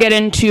do want to get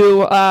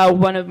into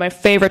one of my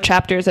favorite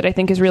chapters that I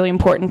think is really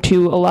important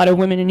to a lot of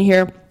women in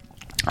here.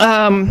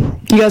 You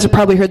guys have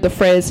probably heard the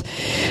phrase,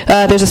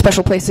 there's a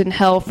special place in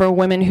hell for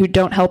women who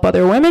don't help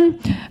other women.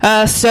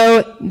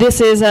 So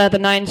this is the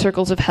 9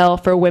 circles of hell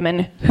for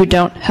women who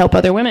don't help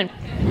other women.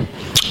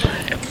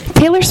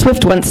 Taylor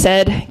Swift once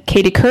said,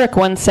 Katie Couric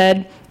once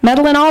said,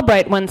 Madeleine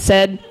Albright once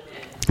said,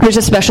 there's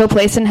a special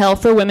place in hell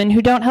for women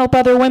who don't help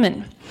other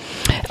women.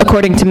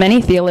 According to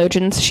many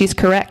theologians, she's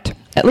correct,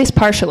 at least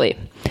partially.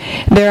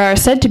 There are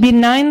said to be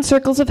 9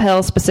 circles of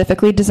hell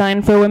specifically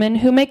designed for women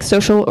who make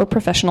social or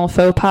professional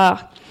faux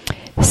pas.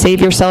 Save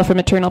yourself from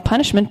eternal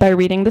punishment by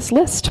reading this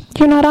list.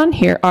 You're not on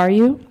here, are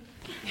you?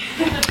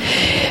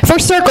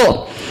 First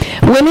circle,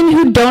 women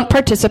who don't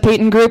participate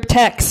in group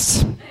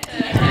texts.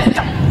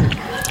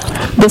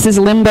 This is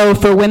limbo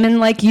for women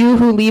like you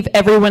who leave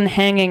everyone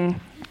hanging.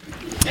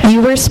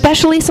 You were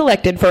specially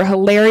selected for a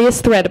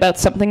hilarious thread about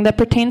something that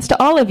pertains to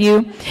all of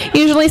you,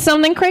 usually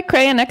something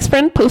cray-cray an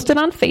ex-friend posted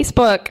on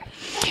Facebook.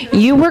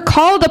 You were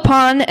called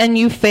upon, and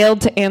you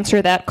failed to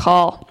answer that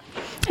call.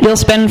 You'll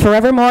spend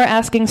forevermore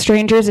asking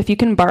strangers if you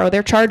can borrow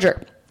their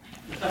charger.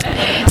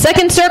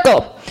 Second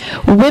circle,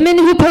 women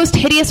who post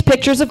hideous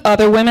pictures of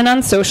other women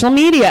on social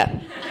media.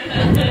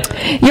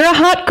 You're a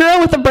hot girl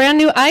with a brand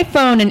new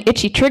iPhone, an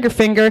itchy trigger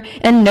finger,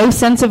 and no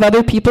sense of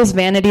other people's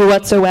vanity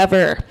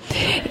whatsoever.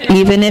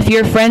 Even if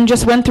your friend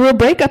just went through a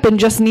breakup and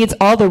just needs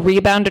all the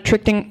rebound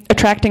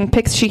attracting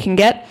pics she can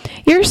get,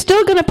 you're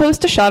still going to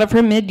post a shot of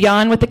her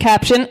mid-yawn with the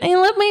caption, "I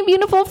love my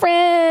beautiful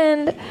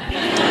friend."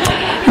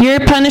 Your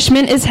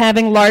punishment is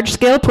having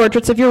large-scale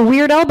portraits of your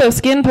weird elbow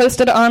skin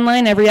posted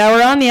online every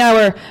hour on the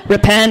hour.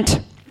 Repent.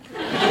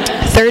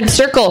 Third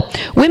circle,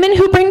 women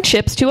who bring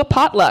chips to a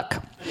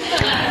potluck.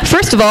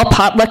 First of all,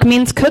 potluck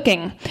means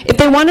cooking. If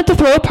they wanted to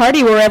throw a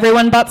party where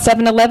everyone bought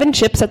 7-Eleven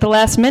chips at the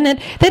last minute,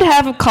 they'd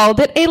have called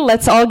it a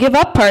let's all give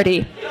up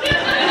party.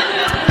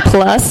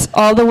 Plus,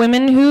 all the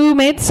women who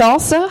made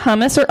salsa,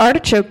 hummus, or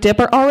artichoke dip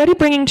are already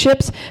bringing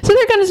chips, so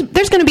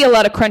there's going to be a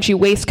lot of crunchy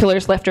waste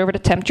killers left over to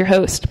tempt your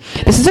host.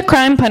 This is a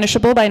crime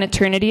punishable by an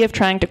eternity of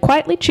trying to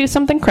quietly chew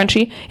something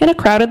crunchy in a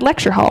crowded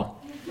lecture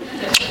hall.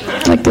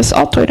 Like this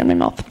Altoid in my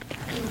mouth.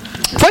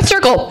 Fourth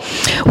circle,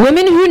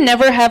 women who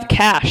never have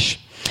cash.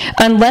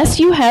 Unless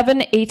you have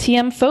an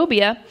ATM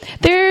phobia,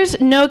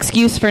 there's no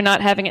excuse for not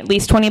having at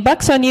least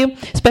 $20 on you,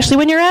 especially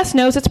when your ass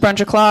knows it's brunch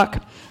o'clock.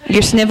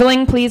 Your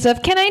sniveling pleas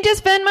of, "Can I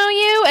just Venmo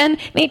you?" and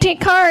 "They take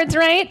cards,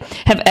 right?"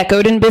 have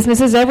echoed in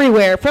businesses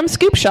everywhere, from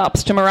scoop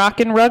shops to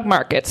Moroccan rug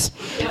markets.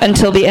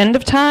 Until the end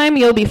of time,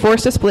 you'll be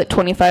forced to split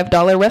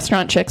 $25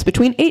 restaurant checks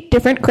between 8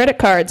 different credit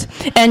cards.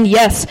 And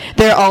yes,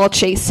 they're all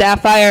Chase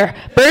Sapphire.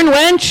 Burn,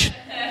 wench!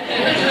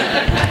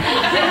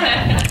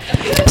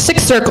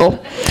 Sixth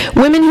circle,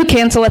 women who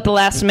cancel at the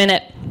last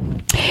minute.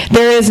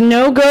 There is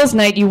no girls'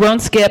 night you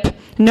won't skip,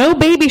 no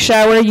baby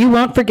shower you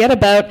won't forget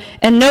about,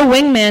 and no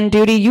wingman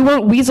duty you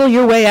won't weasel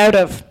your way out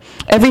of.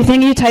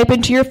 Everything you type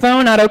into your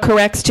phone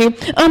autocorrects to,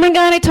 "Oh my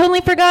god, I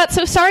totally forgot,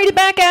 so sorry to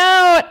back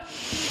out."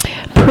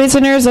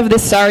 Prisoners of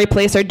this sorry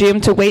place are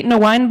doomed to wait in a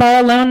wine bar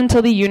alone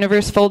until the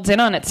universe folds in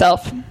on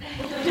itself.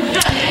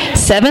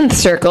 Seventh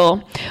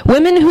circle,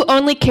 women who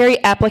only carry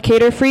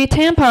applicator-free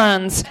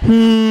tampons.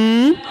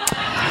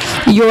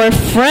 Your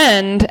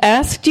friend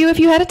asked you if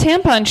you had a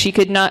tampon she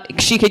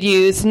could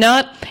use,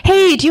 not,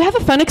 "Hey, do you have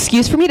a fun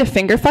excuse for me to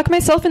finger fuck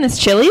myself in this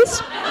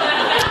Chili's?"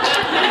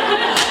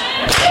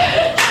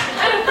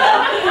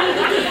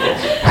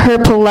 Her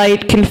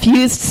polite,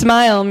 confused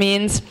smile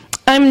means,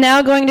 "I'm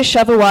now going to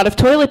shove a wad of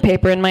toilet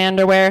paper in my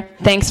underwear.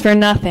 Thanks for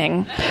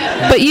nothing."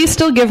 But you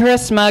still give her a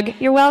smug,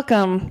 "You're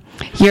welcome."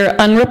 Your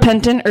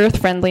unrepentant earth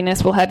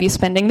friendliness will have you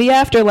spending the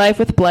afterlife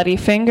with bloody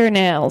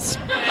fingernails.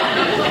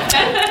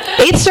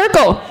 Eighth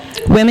circle,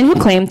 women who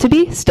claim to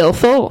be still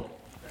full.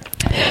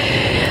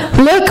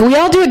 Look, we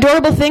all do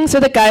adorable things so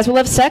that guys will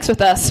have sex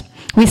with us.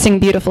 We sing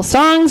beautiful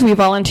songs, we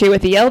volunteer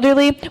with the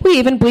elderly, we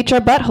even bleach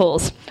our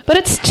buttholes. But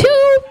it's too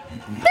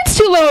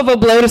low of a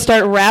blow to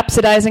start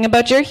rhapsodizing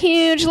about your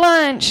huge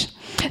lunch.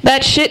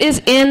 That shit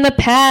is in the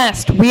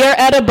past. We are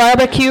at a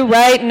barbecue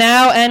right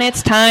now, and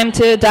it's time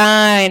to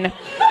dine.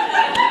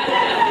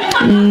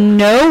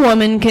 No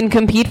woman can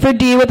compete for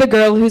D with a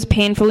girl who's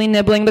painfully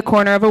nibbling the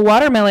corner of a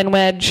watermelon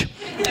wedge.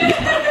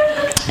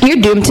 You're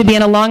doomed to be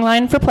in a long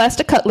line for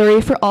plastic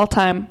cutlery for all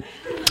time.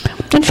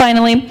 And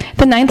finally,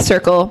 the ninth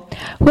circle.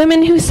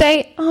 Women who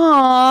say,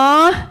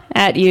 "Aww,"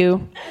 at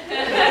you.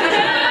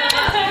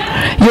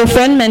 Your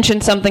friend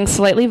mentioned something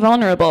slightly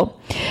vulnerable.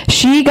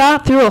 She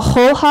got through a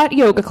whole hot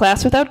yoga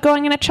class without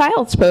going in a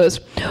child's pose,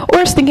 or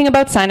is thinking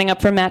about signing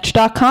up for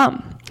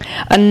Match.com.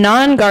 A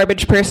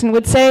non-garbage person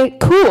would say,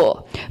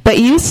 "Cool," but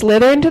you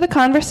slither into the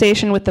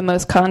conversation with the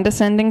most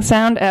condescending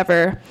sound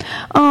ever.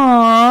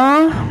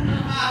 Aww.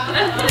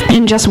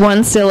 In just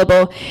one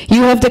syllable,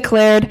 you have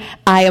declared,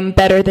 "I am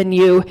better than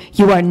you.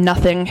 You are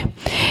nothing."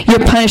 Your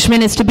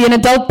punishment is to be an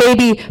adult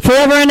baby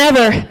forever and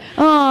ever.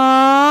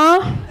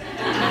 Aww.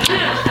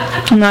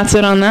 And that's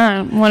it on that.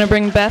 I want to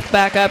bring Beth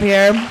back up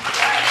here.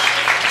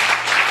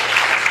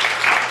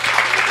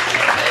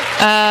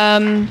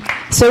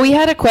 So we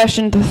had a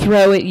question to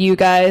throw at you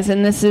guys,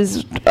 and this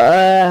is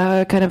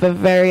kind of a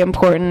very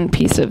important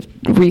piece of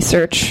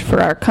research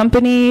for our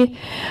company.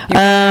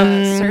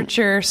 Search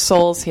your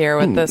souls here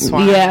with this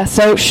one. Yeah,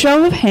 so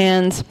show of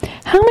hands.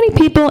 How many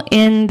people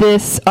in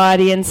this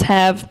audience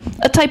have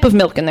a type of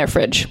milk in their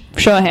fridge?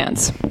 Show of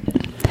hands.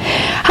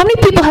 How many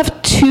people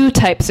have 2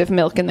 types of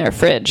milk in their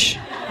fridge?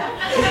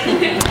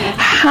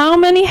 How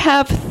many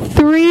have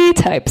 3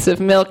 types of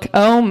milk?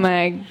 Oh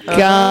my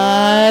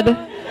god.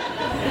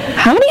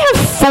 How many have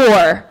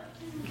 4?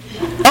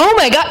 Oh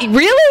my god,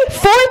 really?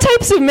 4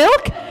 types of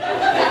milk?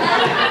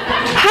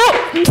 How?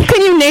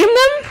 Can you name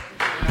them?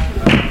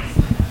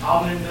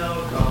 Almond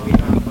milk, we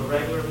have the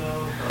regular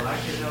milk, the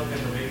lactate milk,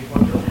 and the baby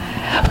formula.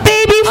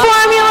 Baby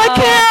formula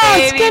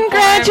counts! Baby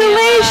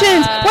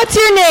Congratulations! formula. What's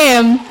your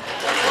name?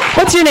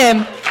 What's your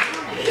name?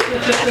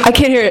 I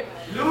can't hear it.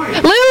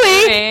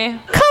 Louie?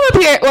 Come up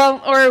here. Meet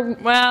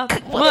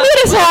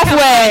us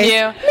halfway.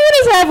 Meet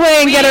us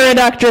halfway and get a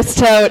reductress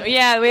tote.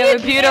 Yeah, we have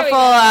a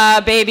beautiful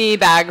baby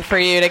bag for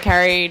you to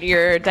carry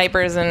your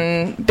diapers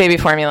and baby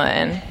formula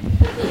in.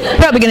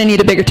 Probably going to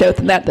need a bigger tote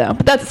than that, though.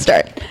 But that's a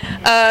start.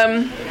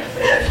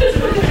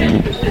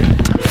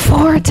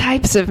 4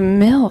 types of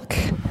milk.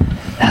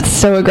 That's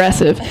so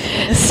aggressive.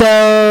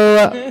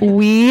 So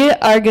we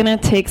are going to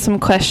take some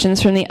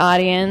questions from the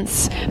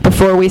audience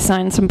before we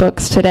sign some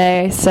books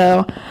today.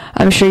 So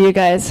I'm sure you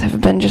guys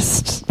have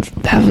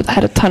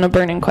had a ton of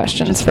burning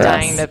questions just for us.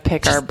 Dying to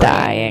pick our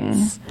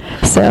brains.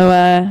 Dying.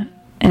 So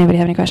anybody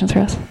have any questions for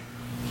us?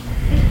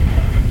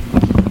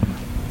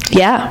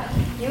 Yeah.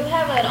 You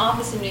have an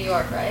office in New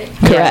York, right?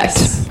 Correct.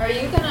 Yes. Are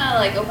you gonna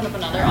like open up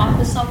another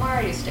office somewhere, or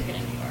are you sticking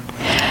in New York?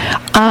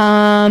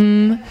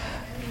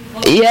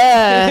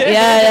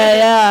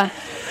 Yeah.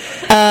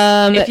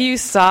 If you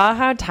saw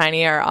how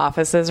tiny our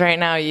office is right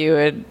now, you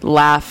would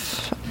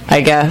laugh,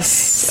 I guess.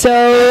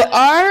 So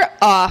our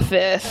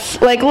office,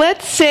 like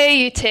let's say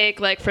you take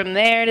like from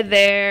there to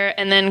there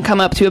and then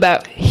come up to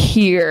about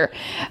here.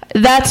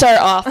 That's our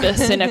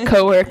office in a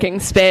co-working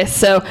space.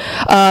 So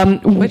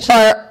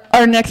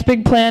our next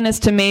big plan is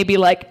to maybe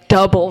like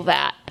double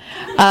that.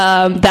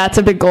 That's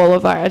a big goal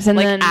of ours. And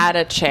like then add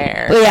a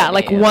chair. Yeah,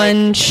 like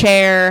one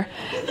chair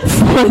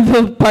for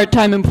the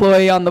part-time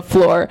employee on the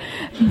floor.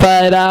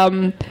 But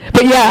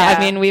yeah, I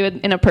mean, we would,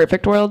 in a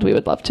perfect world, we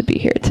would love to be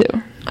here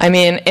too. I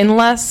mean,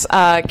 unless,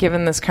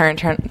 given this current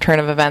turn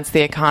of events,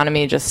 the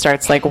economy just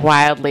starts like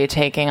wildly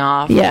taking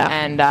off. Yeah.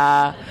 And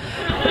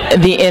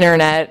the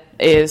internet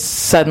is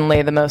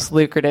suddenly the most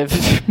lucrative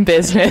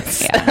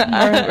business.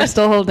 Yeah, we're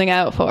still holding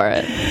out for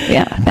it.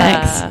 Yeah,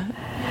 thanks.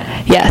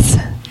 Yes.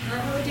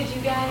 How did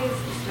you guys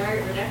start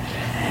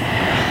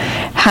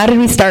Reductress? How did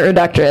we start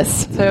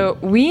Reductress? So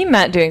we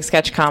met doing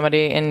sketch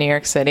comedy in New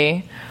York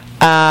City.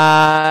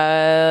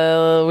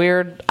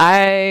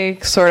 I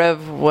sort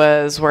of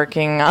was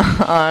working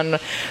on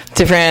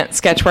different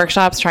sketch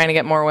workshops, trying to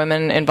get more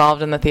women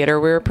involved in the theater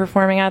we were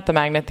performing at, the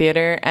Magnet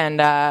Theater,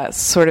 and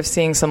sort of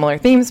seeing similar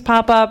themes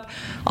pop up.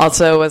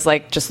 Also was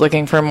like just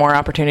looking for more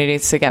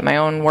opportunities to get my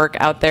own work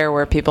out there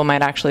where people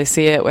might actually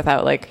see it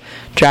without like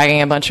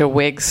dragging a bunch of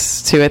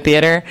wigs to a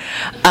theater.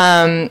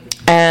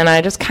 And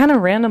I just kind of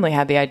randomly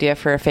had the idea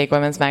for a fake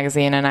women's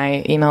magazine, and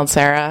I emailed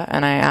Sarah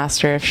and I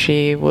asked her if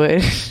she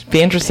would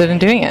be interested in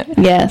doing it.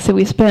 Yeah, so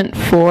we spent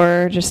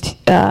 4 just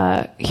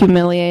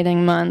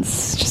humiliating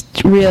months,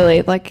 just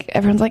really, like,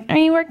 everyone's like, are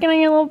you working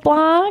on your little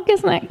blog?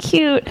 Isn't that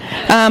cute?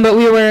 But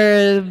we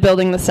were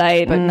building the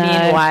site. But and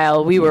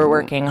meanwhile, we were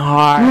working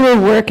hard. We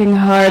were working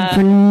hard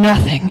for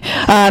nothing.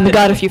 We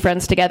got a few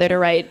friends together to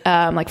write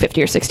like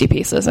 50 or 60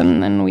 pieces,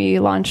 and then we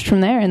launched from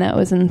there, and that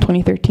was in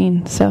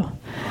 2013, so...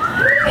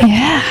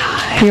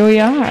 Yeah, here we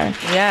are.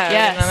 Yeah.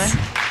 Yes.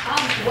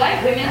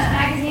 What women's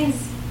magazines,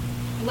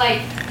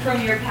 like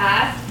from your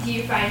past, do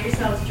you find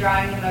yourselves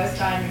drawing the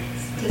most on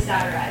to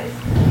satirize?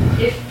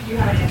 If you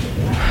have an answer to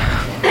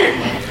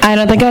that. I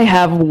don't think I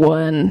have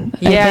one.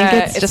 Yeah, I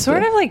think it's just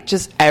sort of like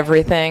just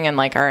everything and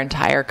like our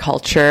entire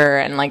culture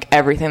and like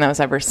everything that was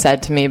ever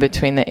said to me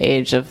between the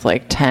age of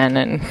like 10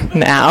 and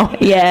now.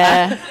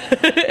 Yeah.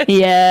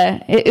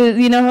 Yeah.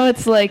 You know how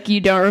it's like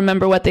you don't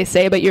remember what they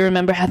say, but you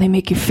remember how they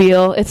make you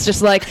feel? It's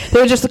just like,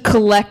 there was just a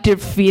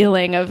collective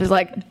feeling of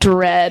like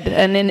dread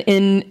and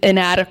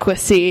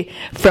inadequacy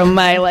from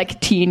my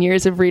like teen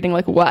years of reading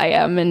like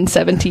YM and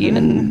 17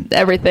 and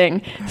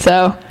everything.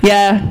 So,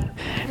 yeah.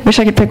 Wish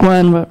I could pick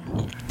one, but...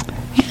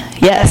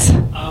 Yes.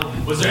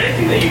 Was there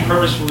anything that you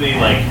purposefully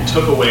like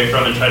took away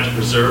from and tried to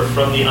preserve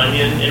from The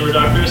Onion in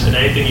Reductress, and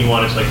anything you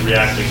wanted to like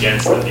react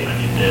against that The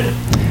Onion did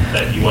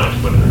that you wanted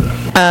to put in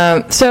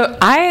Reductress? So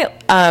I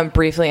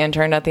briefly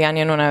interned at The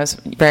Onion when I was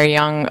very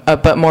young,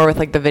 but more with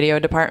like the video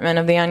department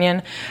of The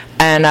Onion.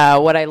 And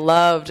what I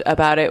loved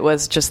about it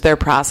was just their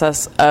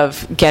process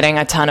of getting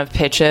a ton of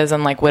pitches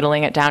and like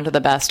whittling it down to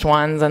the best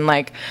ones, and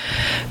like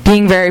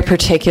being very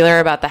particular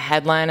about the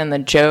headline and the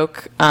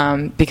joke.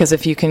 Because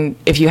if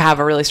you have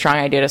a really strong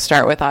idea to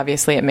start with,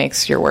 obviously it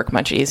makes your work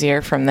much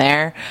easier from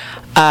there.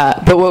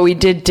 But what we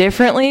did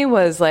differently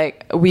was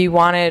like we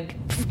wanted,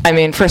 I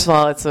mean, first of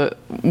all, it's a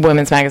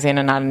women's magazine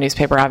and not a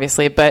newspaper,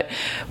 obviously, but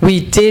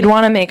we did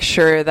want to make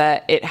sure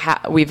that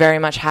we very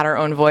much had our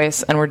own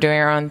voice and we're doing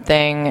our own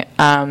thing,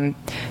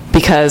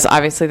 because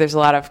obviously there's a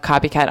lot of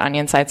copycat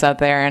Onion sites out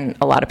there and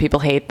a lot of people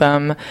hate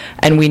them,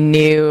 and we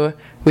knew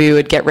we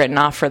would get written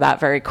off for that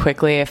very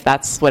quickly if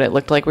that's what it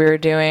looked like we were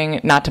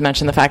doing, not to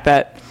mention the fact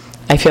that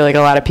I feel like a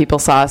lot of people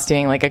saw us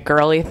doing like a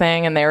girly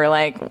thing and they were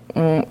like,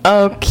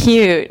 oh,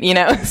 cute, you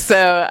know?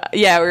 So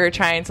yeah, we were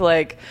trying to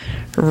like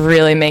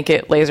really make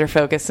it laser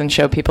focused and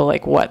show people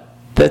like what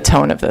the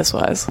tone of this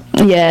was.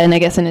 Yeah, and I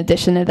guess in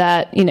addition to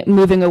that, you know,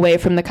 moving away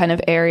from the kind of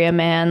area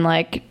man,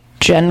 like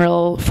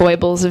general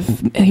foibles of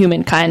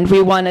humankind,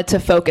 we wanted to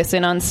focus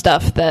in on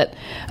stuff that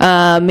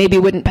maybe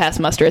wouldn't pass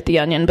muster at The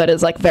Onion, but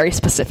is like very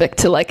specific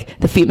to like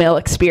the female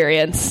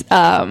experience,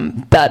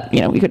 that,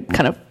 you know, we could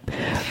kind of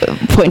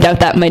point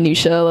out that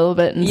minutia a little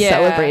bit and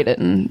celebrate it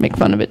and make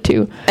fun of it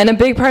too. And a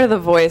big part of the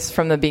voice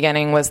from the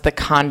beginning was the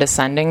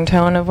condescending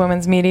tone of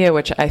women's media,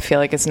 which I feel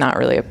like is not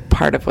really a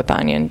part of what The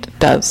Onion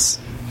does.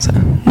 So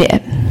yeah.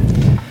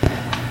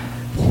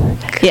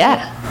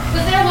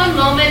 Was there one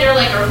moment or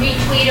like a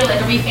retweet or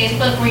like a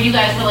re-Facebook where you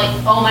guys were like,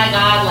 oh my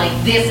god, like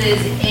this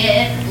is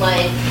it,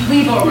 like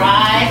we've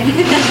arrived?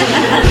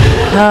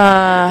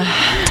 I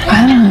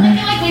don't know. I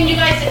feel like like when you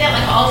guys did that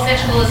like all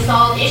sexual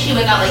assault issue,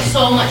 it got like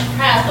so much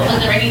press, but was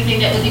there anything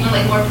that was even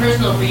like more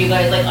personal for you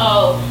guys? Like,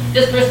 oh,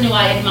 this person who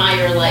I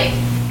admire, like,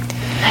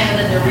 I know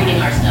that they're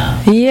reading our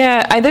stuff.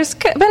 Yeah, there's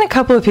been a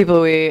couple of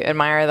people we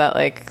admire that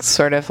like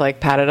sort of like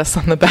patted us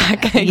on the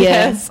back, I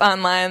guess,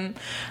 online.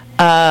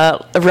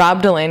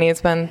 Rob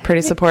Delaney's been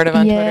pretty supportive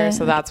on Twitter,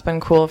 so that's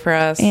been cool for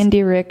us.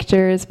 Andy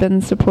Richter has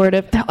been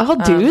supportive. All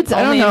dudes?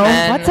 I don't know.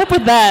 Men. What's up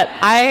with that?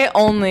 I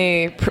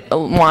only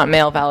want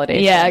male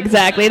validation. Yeah,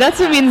 exactly. That's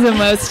what means the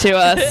most to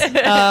us.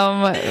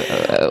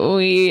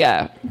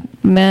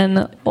 Men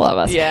love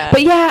us. Yeah.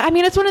 But yeah, I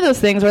mean, it's one of those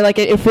things where like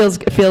it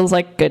feels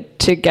like good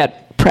to get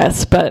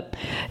press, but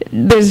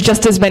there's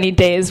just as many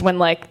days when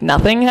like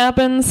nothing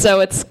happens,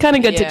 so it's kind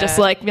of good to just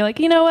like be like,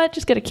 you know what,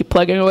 just gotta keep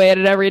plugging away at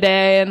it every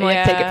day and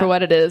like take it for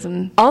what it is.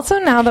 And also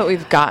now that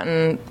we've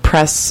gotten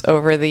press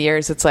over the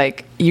years, it's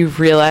like you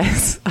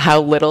realize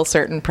how little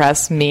certain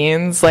press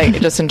means,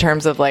 like just in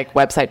terms of like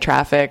website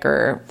traffic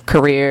or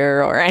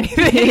career or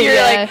anything.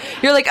 You're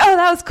like, oh,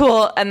 that was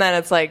cool, and then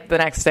it's like the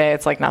next day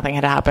it's like nothing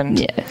had happened.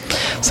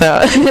 So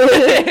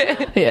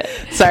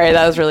sorry,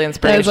 that was really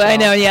inspirational. I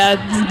know.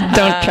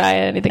 Don't try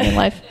anything in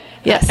life.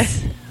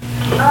 Yes.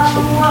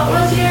 What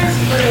was your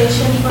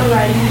inspiration for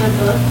writing the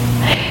book?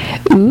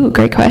 Ooh,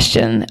 great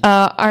question.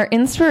 Our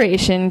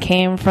inspiration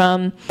came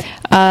from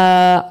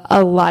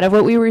a lot of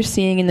what we were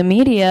seeing in the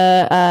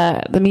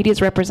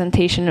media's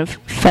representation of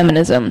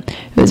feminism.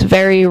 It was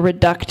very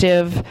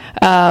reductive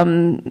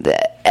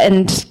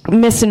and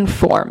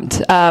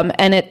misinformed,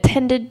 and it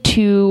tended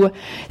to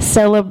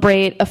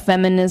celebrate a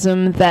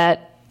feminism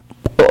that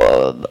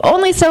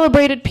only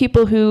celebrated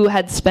people who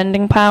had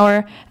spending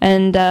power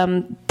and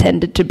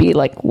tended to be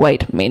like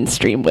white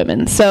mainstream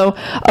women. So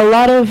a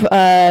lot of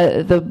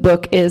the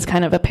book is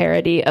kind of a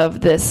parody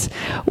of this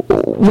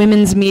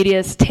women's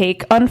media's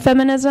take on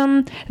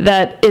feminism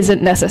that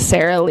isn't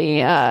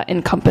necessarily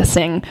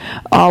encompassing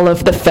all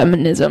of the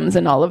feminisms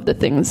and all of the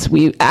things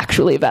we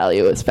actually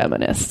value as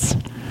feminists.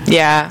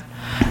 Yeah.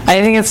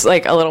 I think it's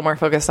like a little more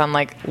focused on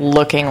like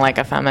looking like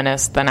a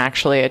feminist than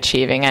actually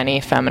achieving any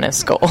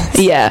feminist goals.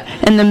 Yeah,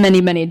 and the many,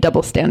 many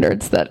double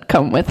standards that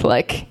come with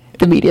like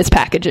the media's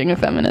packaging of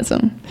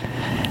feminism.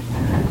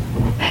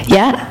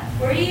 Yeah.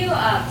 Where do you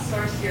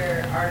source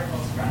your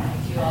articles from?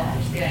 Do you all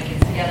just get ideas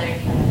together? Do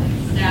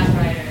you staff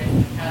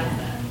writers? How does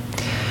that?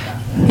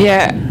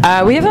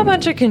 Yeah, we have a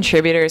bunch of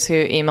contributors who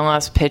email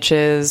us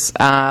pitches,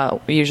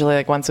 usually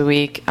like once a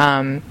week,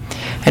 and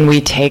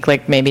we take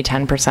like maybe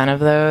 10% of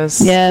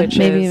those. Yeah, pitches.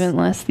 maybe even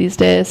less these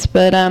days.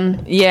 But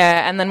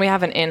yeah, and then we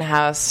have an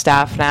in-house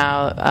staff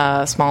now,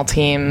 a small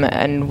team,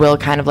 and we'll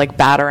kind of like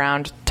bat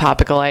around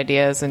topical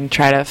ideas and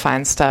try to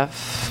find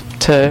stuff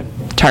to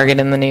target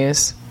in the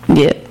news.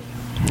 Yeah.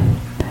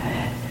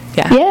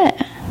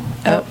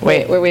 Oh,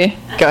 wait, were we?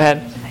 Go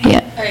ahead.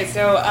 Yeah. All right,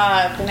 so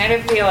the night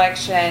of the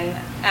election,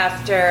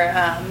 after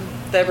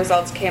the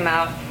results came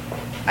out,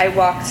 I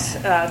walked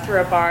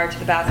through a bar to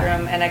the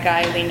bathroom, and a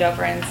guy leaned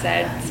over and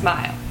said,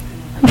 "Smile."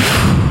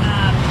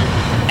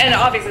 And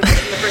obviously, this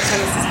isn't the first time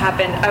this has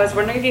happened. I was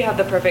wondering if you have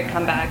the perfect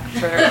comeback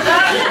for...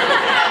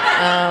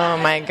 Oh,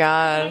 my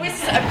God.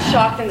 I'm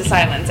shocked into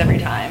silence every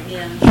time.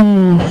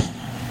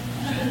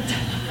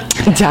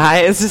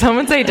 Die? Did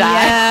someone say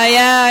die?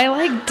 Yeah, I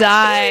like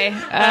die.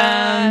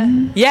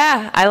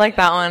 Yeah, I like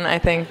that one, I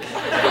think.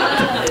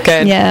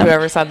 Good. Yeah.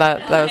 Whoever said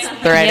that was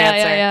the right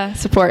answer. Yeah.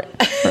 Support.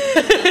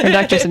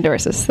 Reductress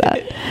endorses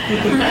that.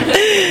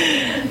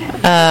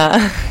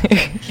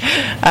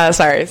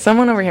 Sorry,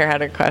 someone over here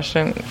had a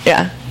question.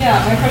 Yeah.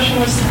 Yeah, my question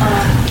was,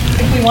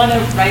 if we want to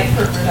write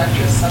for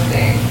Reductress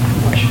someday,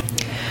 what should we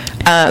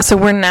do? So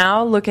we're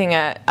now looking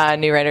at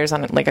new writers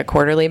on like a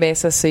quarterly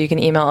basis, so you can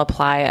email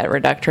apply at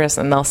Reductress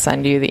and they'll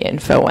send you the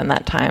info when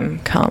that time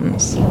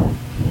comes.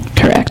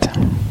 Correct.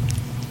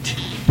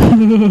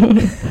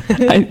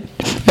 I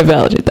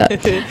validate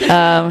that.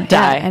 Die.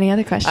 Yeah, any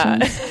other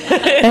questions?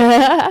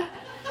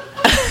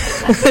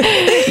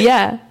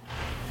 Yeah.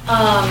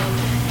 I'm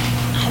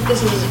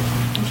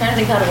trying to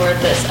think how to word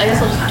this. I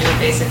guess I'll just do it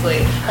basically.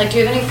 Like, do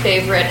you have any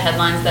favorite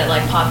headlines that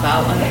like pop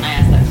out when I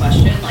ask that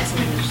question? Like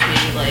something that just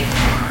made you like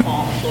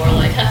fall on the floor,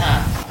 like,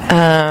 haha.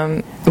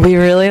 We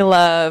really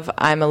love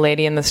 "I'm a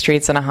lady in the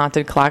streets and a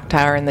haunted clock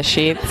tower in the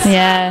sheets."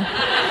 Yeah.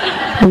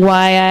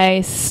 Why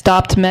I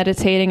stopped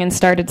meditating and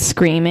started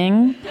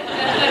screaming.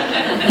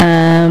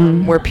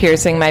 We're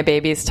piercing my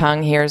baby's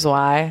tongue. Here's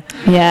why.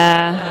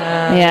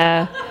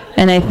 Yeah.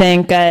 And I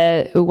think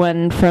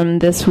one from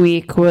this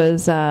week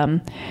was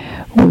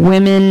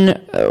women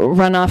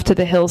run off to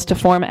the hills to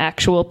form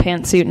actual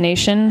pantsuit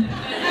nation.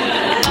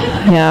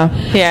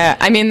 Yeah.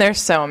 I mean,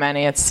 there's so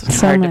many. It's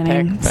so hard many. to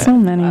pick. But So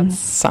many. That's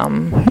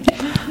some. All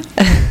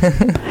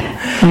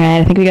right,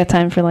 I think we got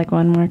time for like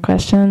one more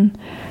question.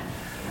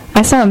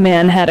 I saw a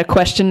man had a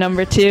question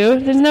number 2.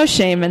 There's no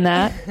shame in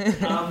that. Do you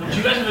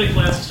guys have any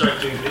plans to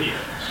start doing videos?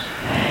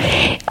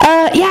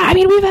 Yeah, I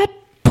mean, we've had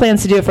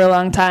plans to do it for a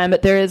long time,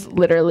 but there is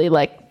literally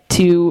like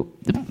 2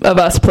 of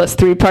us plus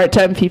 3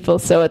 part-time people,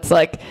 so it's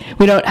like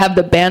we don't have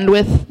the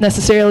bandwidth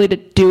necessarily to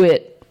do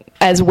it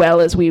as well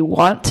as we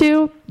want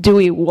to. Do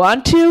we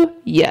want to?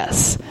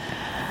 Yes.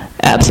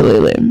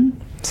 Absolutely.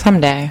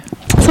 Someday.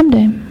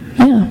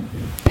 Yeah.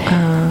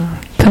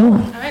 Cool.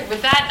 All right,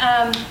 with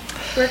that,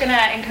 we're going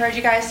to encourage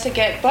you guys to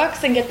get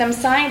books and get them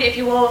signed. If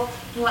you will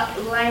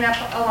line up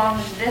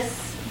along this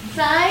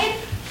side,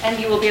 and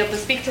you will be able to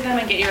speak to them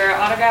and get your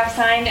autograph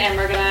signed, and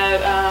we're going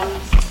to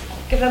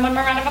give them one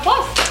more round of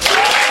applause.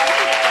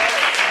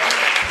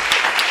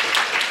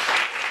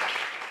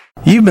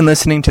 You've been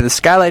listening to the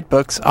Skylight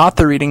Books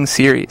Author Reading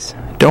Series.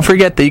 Don't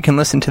forget that you can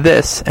listen to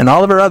this and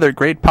all of our other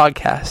great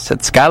podcasts at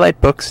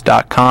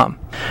skylightbooks.com.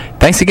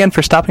 Thanks again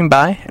for stopping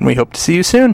by, and we hope to see you soon.